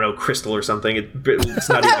 I don't know, crystal or something. It's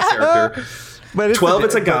not even a character. But 12,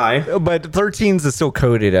 it's a guy. But 13's is still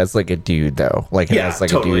coded as like a dude, though. Like it has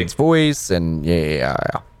like a dude's voice, and yeah.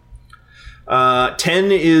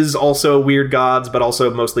 10 is also weird gods, but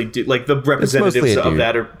also mostly like the representatives of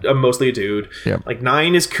that are mostly a dude. Yep. Like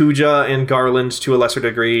 9 is Kuja and Garland to a lesser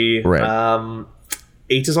degree. Right.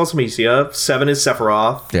 8 is Ultimecia. 7 is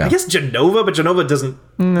Sephiroth. Yeah. I guess Jenova, but Jenova doesn't.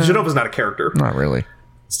 Genova's not a character. Not really.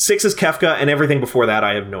 6 is Kefka, and everything before that,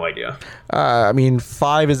 I have no idea. I mean,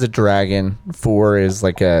 5 is a dragon. 4 is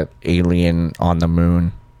like a alien on the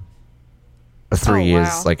moon. 3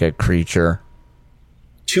 is like a creature.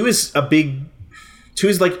 2 is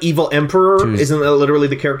like Evil Emperor. Isn't that literally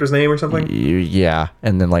the character's name or something? Yeah,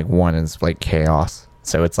 and then like 1 is like Chaos.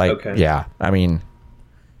 So it's like, yeah. I mean,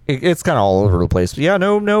 it's kind of all over the place. But yeah,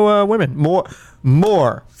 no women.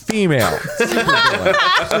 More female supervillain,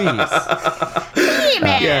 please.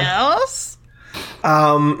 Females.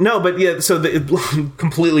 No, but yeah, so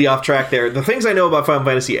completely off track there. The things I know about Final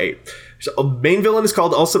Fantasy VIII. So, main villain is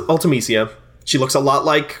called Ultimecia. She looks a lot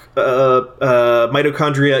like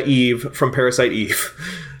Mitochondria Eve from Parasite Eve.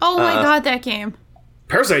 Oh my god, that game.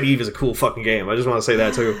 Parasite Eve is a cool fucking game. I just want to say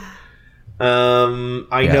that too.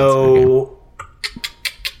 I know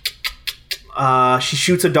she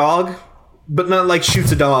shoots a dog, but not like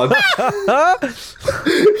shoots a dog.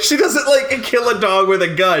 She doesn't like kill a dog with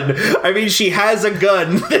a gun. I mean, she has a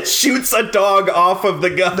gun that shoots a dog off of the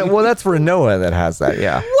gun. Well, that's Renoa that has that,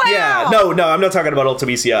 yeah. Wow. Yeah, no, I'm not talking about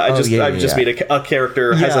Ultimecia. I just made a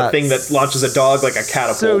character has a thing that launches a dog like a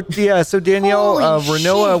catapult. So Danielle,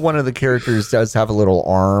 Renoa, one of the characters, does have a little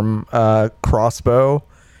arm crossbow,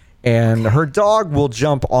 and her dog will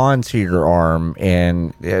jump onto your arm,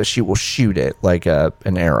 and she will shoot it like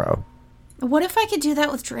an arrow. What if I could do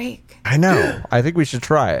that with Drake? I know. I think we should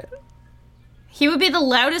try it. He would be the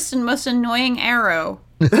loudest and most annoying arrow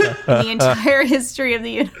in the entire history of the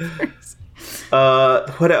universe.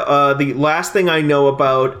 The last thing I know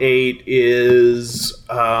about 8 is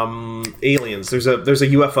aliens. There's a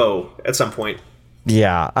UFO at some point.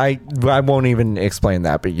 Yeah, I won't even explain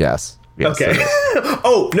that, but yes. Okay.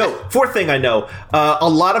 Oh, no. Fourth thing I know. A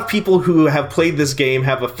lot of people who have played this game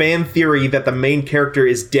have a fan theory that the main character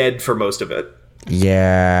is dead for most of it.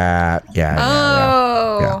 Yeah.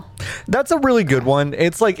 Oh. That's a really good one.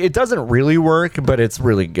 It's like, it doesn't really work, but it's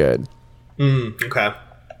really good. Okay.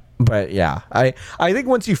 But yeah, I think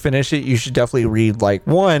once you finish it, you should definitely read like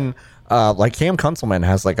Cam Kunzelman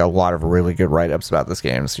has like a lot of really good write-ups about this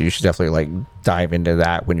game. So you should definitely like dive into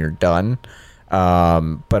that when you're done.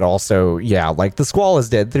 But also, yeah, like the Squall is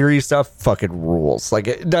Dead theory stuff fucking rules. Like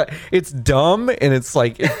it's dumb and it's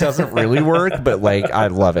like it doesn't really work, but like I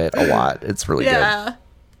love it a lot. It's really good.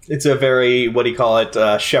 It's a very, what do you call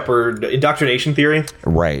it, Shepard indoctrination theory.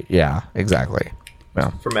 Right. Yeah. Exactly.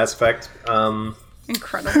 Yeah. For Mass Effect.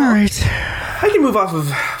 Incredible. All right. I can move off of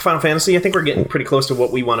Final Fantasy. I think we're getting pretty close to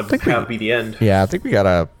what we want to have be the end. Yeah, I think we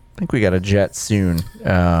gotta jet soon.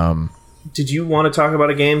 Did you want to talk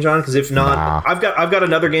about a game, John? Because if not, I've got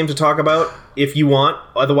another game to talk about if you want.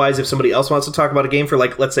 Otherwise, if somebody else wants to talk about a game for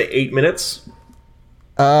like, let's say 8 minutes.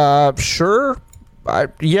 Sure.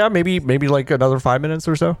 Maybe like another 5 minutes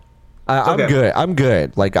or so. Okay. I'm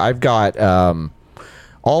good. Like I've got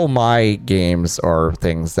all my games are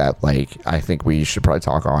things that like I think we should probably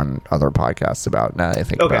talk on other podcasts about. Now that I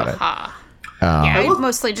think about it. I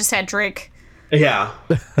mostly just had Drake. Yeah,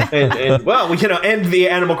 and well, end the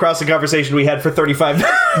Animal Crossing conversation we had for 35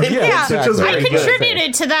 minutes. Yeah, which was very I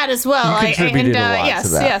contributed to that as well. You contributed a lot to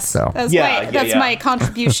that. Yes, so. That's my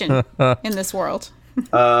contribution in this world.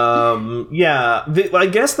 I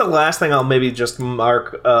guess the last thing I'll maybe just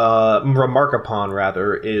remark upon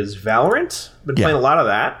rather is Valorant. Been playing a lot of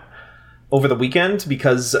that over the weekend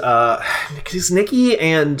because Nikki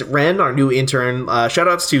and Ren, our new intern, shout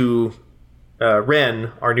outs to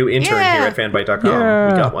Ren, our new intern here at fanbyte.com.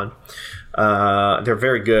 We got one. They're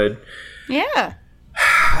very good. Yeah.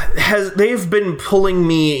 They've been pulling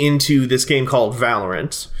me into this game called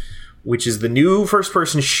Valorant, which is the new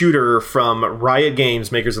first-person shooter from Riot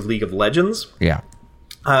Games, makers of League of Legends. Yeah.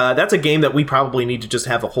 That's a game that we probably need to just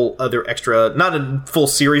have a whole other extra, not a full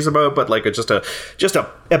series about, but like just a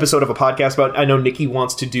episode of a podcast about. I know Nikki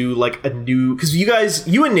wants to do like a new, because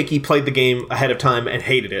you and Nikki played the game ahead of time and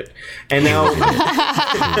hated it, and now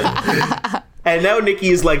and now Nikki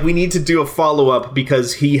is like, we need to do a follow up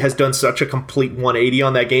because he has done such a complete 180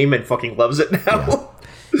 on that game and fucking loves it now.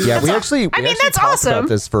 Yeah, we actually that's talked awesome. about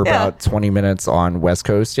this for about 20 minutes on West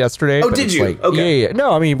Coast yesterday. Oh, did you? Like, okay. Yeah.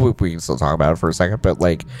 No, I mean, we can still talk about it for a second, but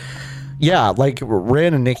like, yeah, like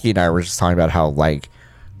Ren and Nikki and I were just talking about how like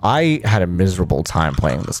I had a miserable time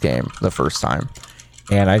playing this game the first time,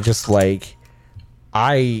 and I just like,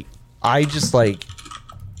 I just like,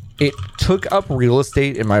 it took up real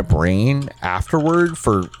estate in my brain afterward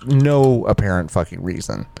for no apparent fucking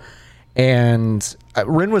reason, and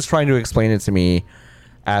Ren was trying to explain it to me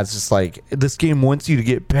as just like, this game wants you to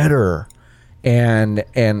get better, and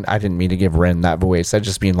I didn't mean to give Ren that voice. I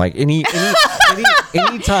just mean like any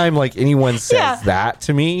time like anyone says that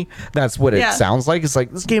to me, that's what it sounds like. It's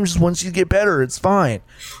like, this game just wants you to get better. It's fine,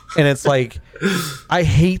 and it's like, I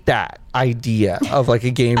hate that idea of like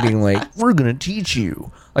a game being like, we're gonna teach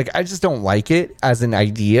you. Like, I just don't like it as an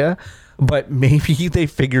idea. But maybe they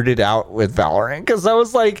figured it out with Valorant, because I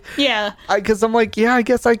was like, because I'm like, I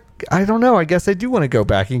guess I don't know. I guess I do want to go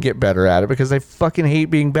back and get better at it because I fucking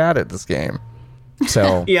hate being bad at this game.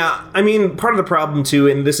 So yeah, I mean, part of the problem too,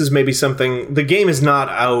 and this is maybe something, the game is not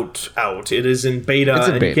out. It is in beta,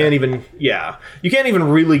 and you can't even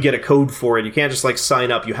really get a code for it. You can't just like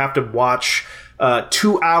sign up. You have to watch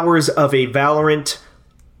 2 hours of a Valorant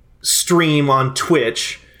stream on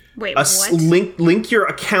Twitch. Wait, what? Link your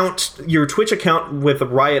account, your Twitch account with a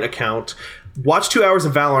Riot account. Watch 2 hours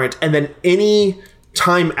of Valorant, and then any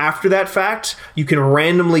time after that fact, you can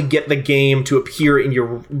randomly get the game to appear in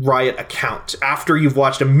your Riot account after you've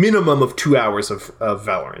watched a minimum of 2 hours of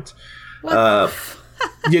Valorant. Yeah,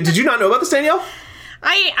 did you not know about this, Danielle?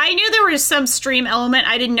 I knew there was some stream element.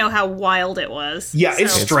 I didn't know how wild it was. Yeah,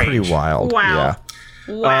 it's strange. It's pretty wild. Wow. Yeah.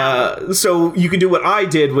 Wow. So you can do what I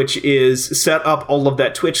did, which is set up all of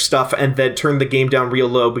that Twitch stuff and then turn the game down real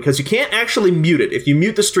low, because you can't actually mute it. If you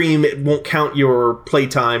mute the stream, it won't count your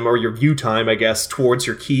playtime or your view time, I guess, towards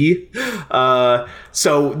your key.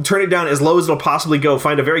 So turn it down as low as it'll possibly go.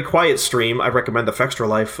 Find a very quiet stream. I recommend the Fextra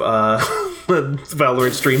Life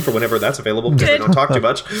Valorant stream for whenever that's available, because they don't talk too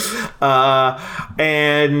much.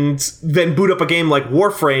 And then boot up a game like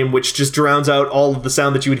Warframe, which just drowns out all of the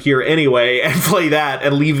sound that you would hear anyway, and play that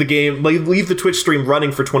and leave the Twitch stream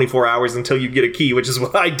running for 24 hours until you get a key, which is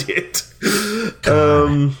what I did.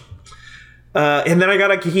 And then I got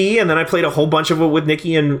a key, and then I played a whole bunch of it with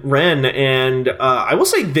Nikki and Ren. And I will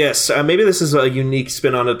say this, maybe this is a unique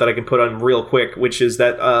spin on it that I can put on real quick, which is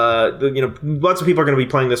that lots of people are going to be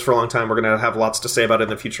playing this for a long time. We're going to have lots to say about it in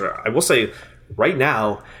the future. I will say right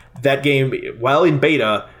now, that game, while in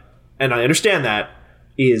beta, and I understand that,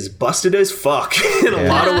 is busted as fuck in a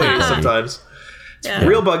lot of ways sometimes. Yeah.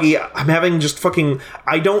 Real buggy. I'm having just fucking...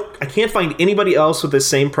 I can't find anybody else with the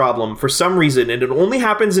same problem for some reason, and it only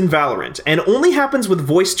happens in Valorant, and only happens with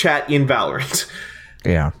voice chat in Valorant.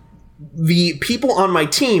 Yeah. The people on my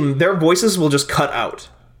team, their voices will just cut out.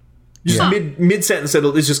 Just mid-sentence,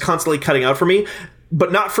 it's just constantly cutting out for me,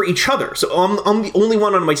 but not for each other. So I'm the only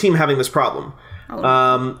one on my team having this problem.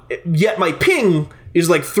 Yet my ping is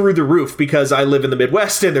like through the roof because I live in the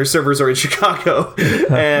Midwest and their servers are in Chicago.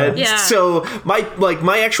 And so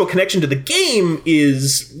my actual connection to the game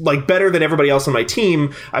is like better than everybody else on my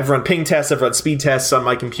team. I've run ping tests, I've run speed tests on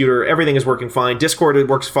my computer. Everything is working fine. Discord, it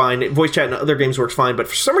works fine. Voice chat in other games works fine. But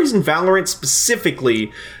for some reason, Valorant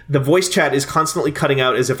specifically, the voice chat is constantly cutting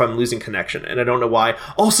out as if I'm losing connection. And I don't know why.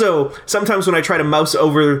 Also, sometimes when I try to mouse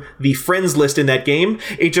over the friends list in that game,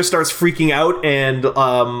 it just starts freaking out, and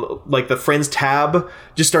like the friends tab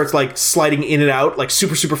just starts like sliding in and out like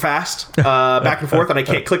super fast, back and forth, and I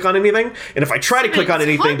can't click on anything. And if I try to click on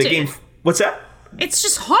anything, the game... What's that? It's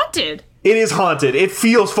just haunted. It is haunted. It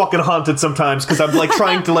feels fucking haunted sometimes because I'm like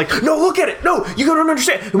trying to like, no, look at it. No, you don't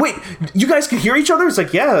understand. Wait, you guys can hear each other? It's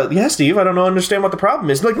like, yeah, Steve, I don't understand what the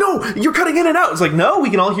problem is. Like, no, you're cutting in and out. It's like, no,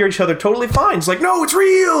 we can all hear each other totally fine. It's like, no, it's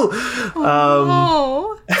real.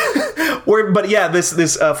 But yeah,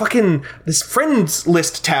 this friends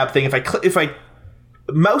list tab thing. If I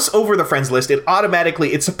mouse over the friends list,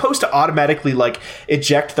 it's supposed to automatically like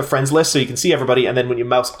eject the friends list so you can see everybody, and then when you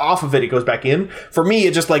mouse off of it, it goes back in. For me,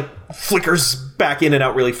 it just like flickers back in and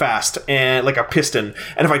out really fast, and like a piston.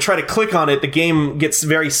 And if I try to click on it, the game gets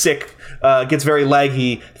very sick, gets very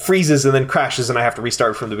laggy, freezes, and then crashes, and I have to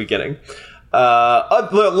restart from the beginning.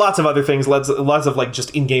 Lots of other things, lots of like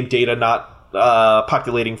just in-game data not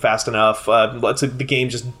populating fast enough, lots of the game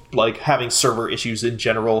just like having server issues in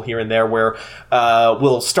general here and there, where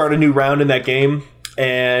we'll start a new round in that game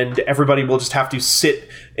and everybody will just have to sit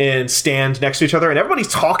and stand next to each other, and everybody's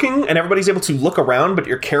talking and everybody's able to look around, but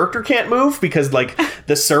your character can't move because like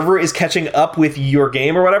the server is catching up with your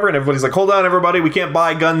game or whatever, and everybody's like, hold on everybody, we can't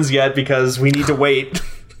buy guns yet because we need to wait.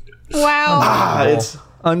 Wow. It's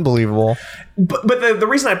unbelievable. But the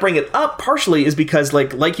reason I bring it up partially is because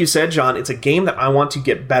like you said, John, it's a game that I want to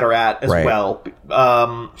get better at as well.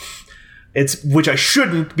 Which I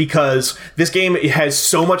shouldn't, because this game has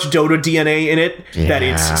so much Dota DNA in it that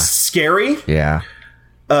it's scary. Yeah.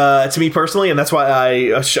 To me personally, and that's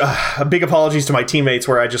why big apologies to my teammates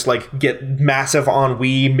where I just like get massive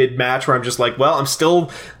ennui mid-match where I'm just like, well, I'm still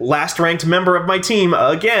last ranked member of my team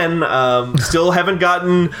again, still haven't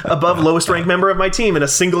gotten above lowest ranked member of my team in a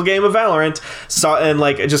single game of Valorant, and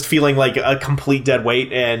like just feeling like a complete dead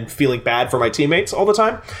weight and feeling bad for my teammates all the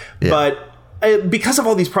time. But because of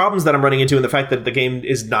all these problems that I'm running into and the fact that the game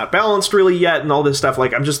is not balanced really yet and all this stuff,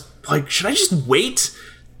 like I'm just like, should I just wait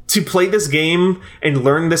to play this game and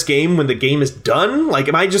learn this game when the game is done? Like,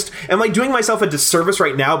 am I doing myself a disservice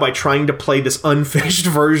right now by trying to play this unfinished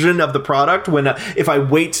version of the product when if I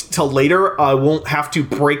wait till later, I won't have to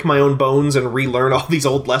break my own bones and relearn all these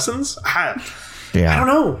old lessons? I don't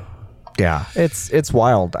know. Yeah, it's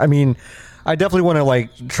wild. I mean, I definitely want to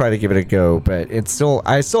like try to give it a go, but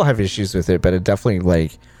I still have issues with it, but it definitely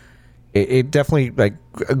like it definitely like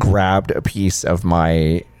grabbed a piece of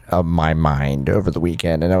my mind over the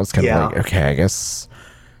weekend, and I was kind of like, okay, I guess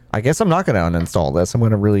I'm not going to uninstall this. I'm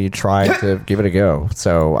going to really try to give it a go.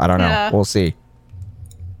 So I don't know. We'll see.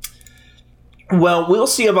 Well, we'll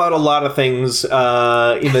see about a lot of things in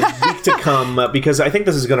the week to come, because I think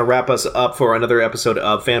this is going to wrap us up for another episode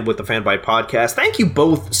of Fan with the Fanbyte podcast. Thank you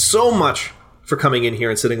both so much for coming in here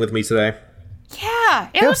and sitting with me today. Yeah,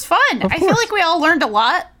 it was fun. I feel like we all learned a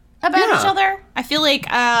lot about each other. I feel like,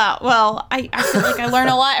 I feel like I learn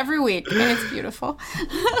a lot every week, and it's beautiful.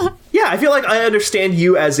 Yeah, I feel like I understand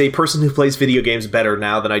you as a person who plays video games better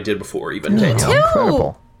now than I did before, even. Me too.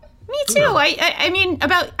 Incredible. Me too. I mean,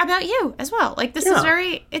 about you as well. Like, this is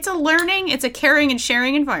it's a learning, it's a caring and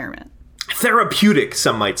sharing environment. Therapeutic,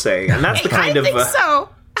 some might say. And that's the kind of... I think so.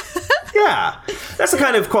 Yeah, that's the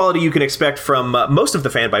kind of quality you can expect from most of the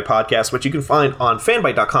Fanbyte podcasts, which you can find on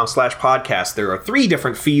fanbyte.com/podcast. There are 3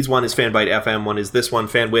 different feeds. One is Fanbyte FM, one is this one,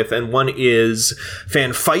 FanWith, and one is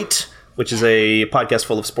FanFight, which is a podcast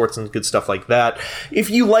full of sports and good stuff like that. If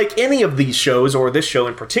you like any of these shows, or this show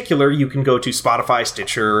in particular, you can go to Spotify,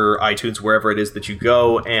 Stitcher, iTunes, wherever it is that you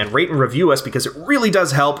go, and rate and review us, because it really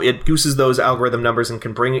does help. It gooses those algorithm numbers and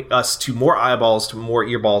can bring us to more eyeballs, to more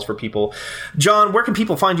earballs for people. John, where can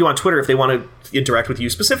people find you on Twitter if they want to interact with you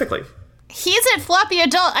specifically? He's at Floppy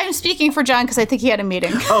Adult. I'm speaking for John because I think he had a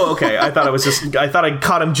meeting. Oh, okay. I thought I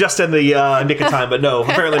caught him just in the nick of time, but no,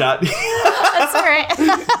 apparently not. That's all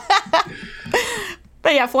right.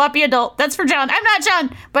 But yeah, Floppy Adult. That's for John. I'm not John,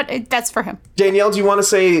 but that's for him. Danielle, do you want to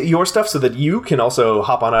say your stuff so that you can also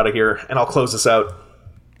hop on out of here, and I'll close this out?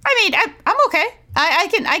 I mean, I'm okay.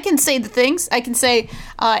 I can say the things. I can say,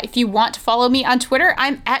 if you want to follow me on Twitter,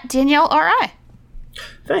 I'm at Danielle R.I.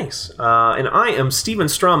 Thanks. And I am Steven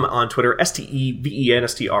Strum on Twitter,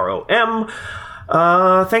 StevenStrom.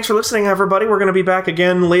 Thanks for listening, everybody. We're going to be back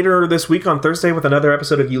again later this week on Thursday with another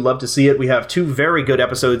episode of You Love to See It. We have 2 very good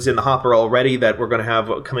episodes in the hopper already that we're going to have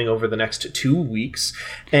coming over the next 2 weeks,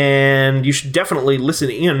 and you should definitely listen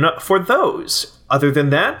in for those. Other than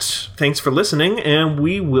that, thanks for listening, and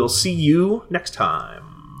we will see you next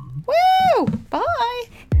time. Woo! Bye!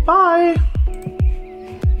 Bye!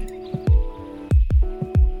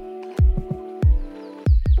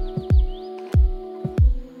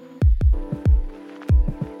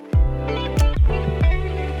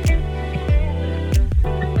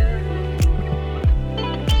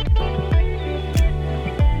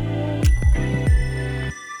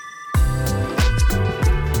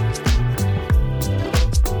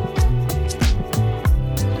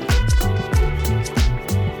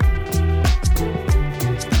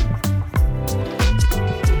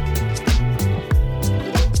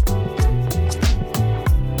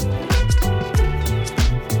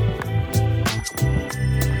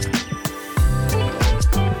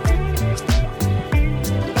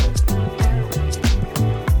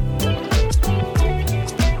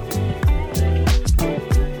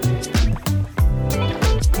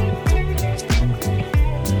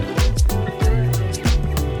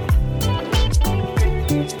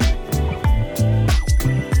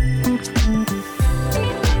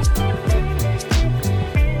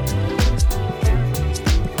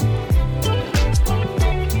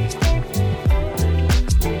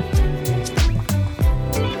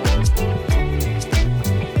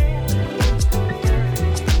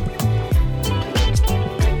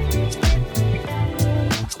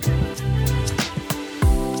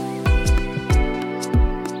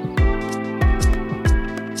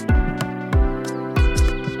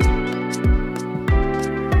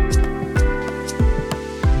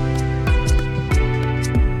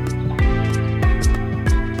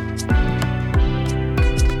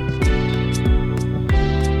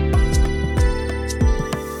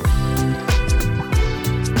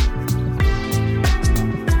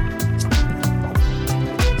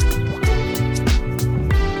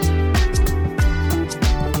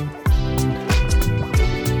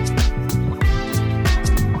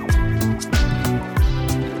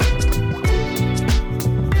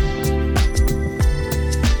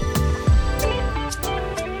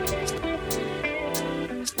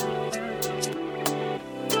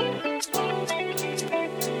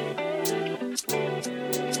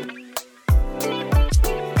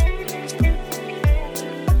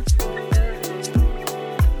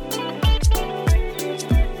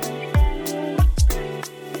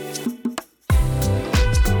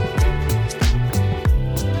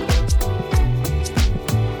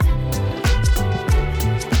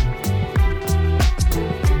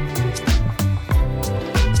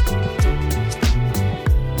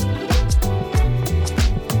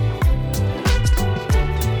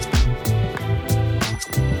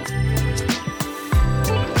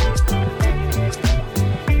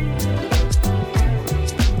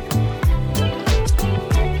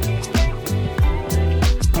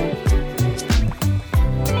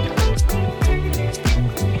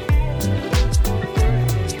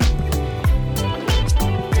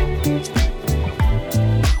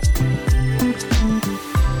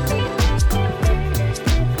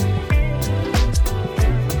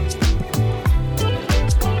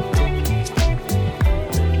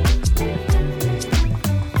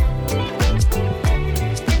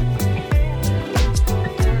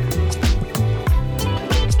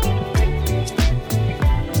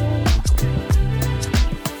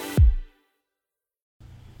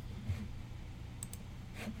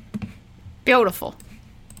 Beautiful.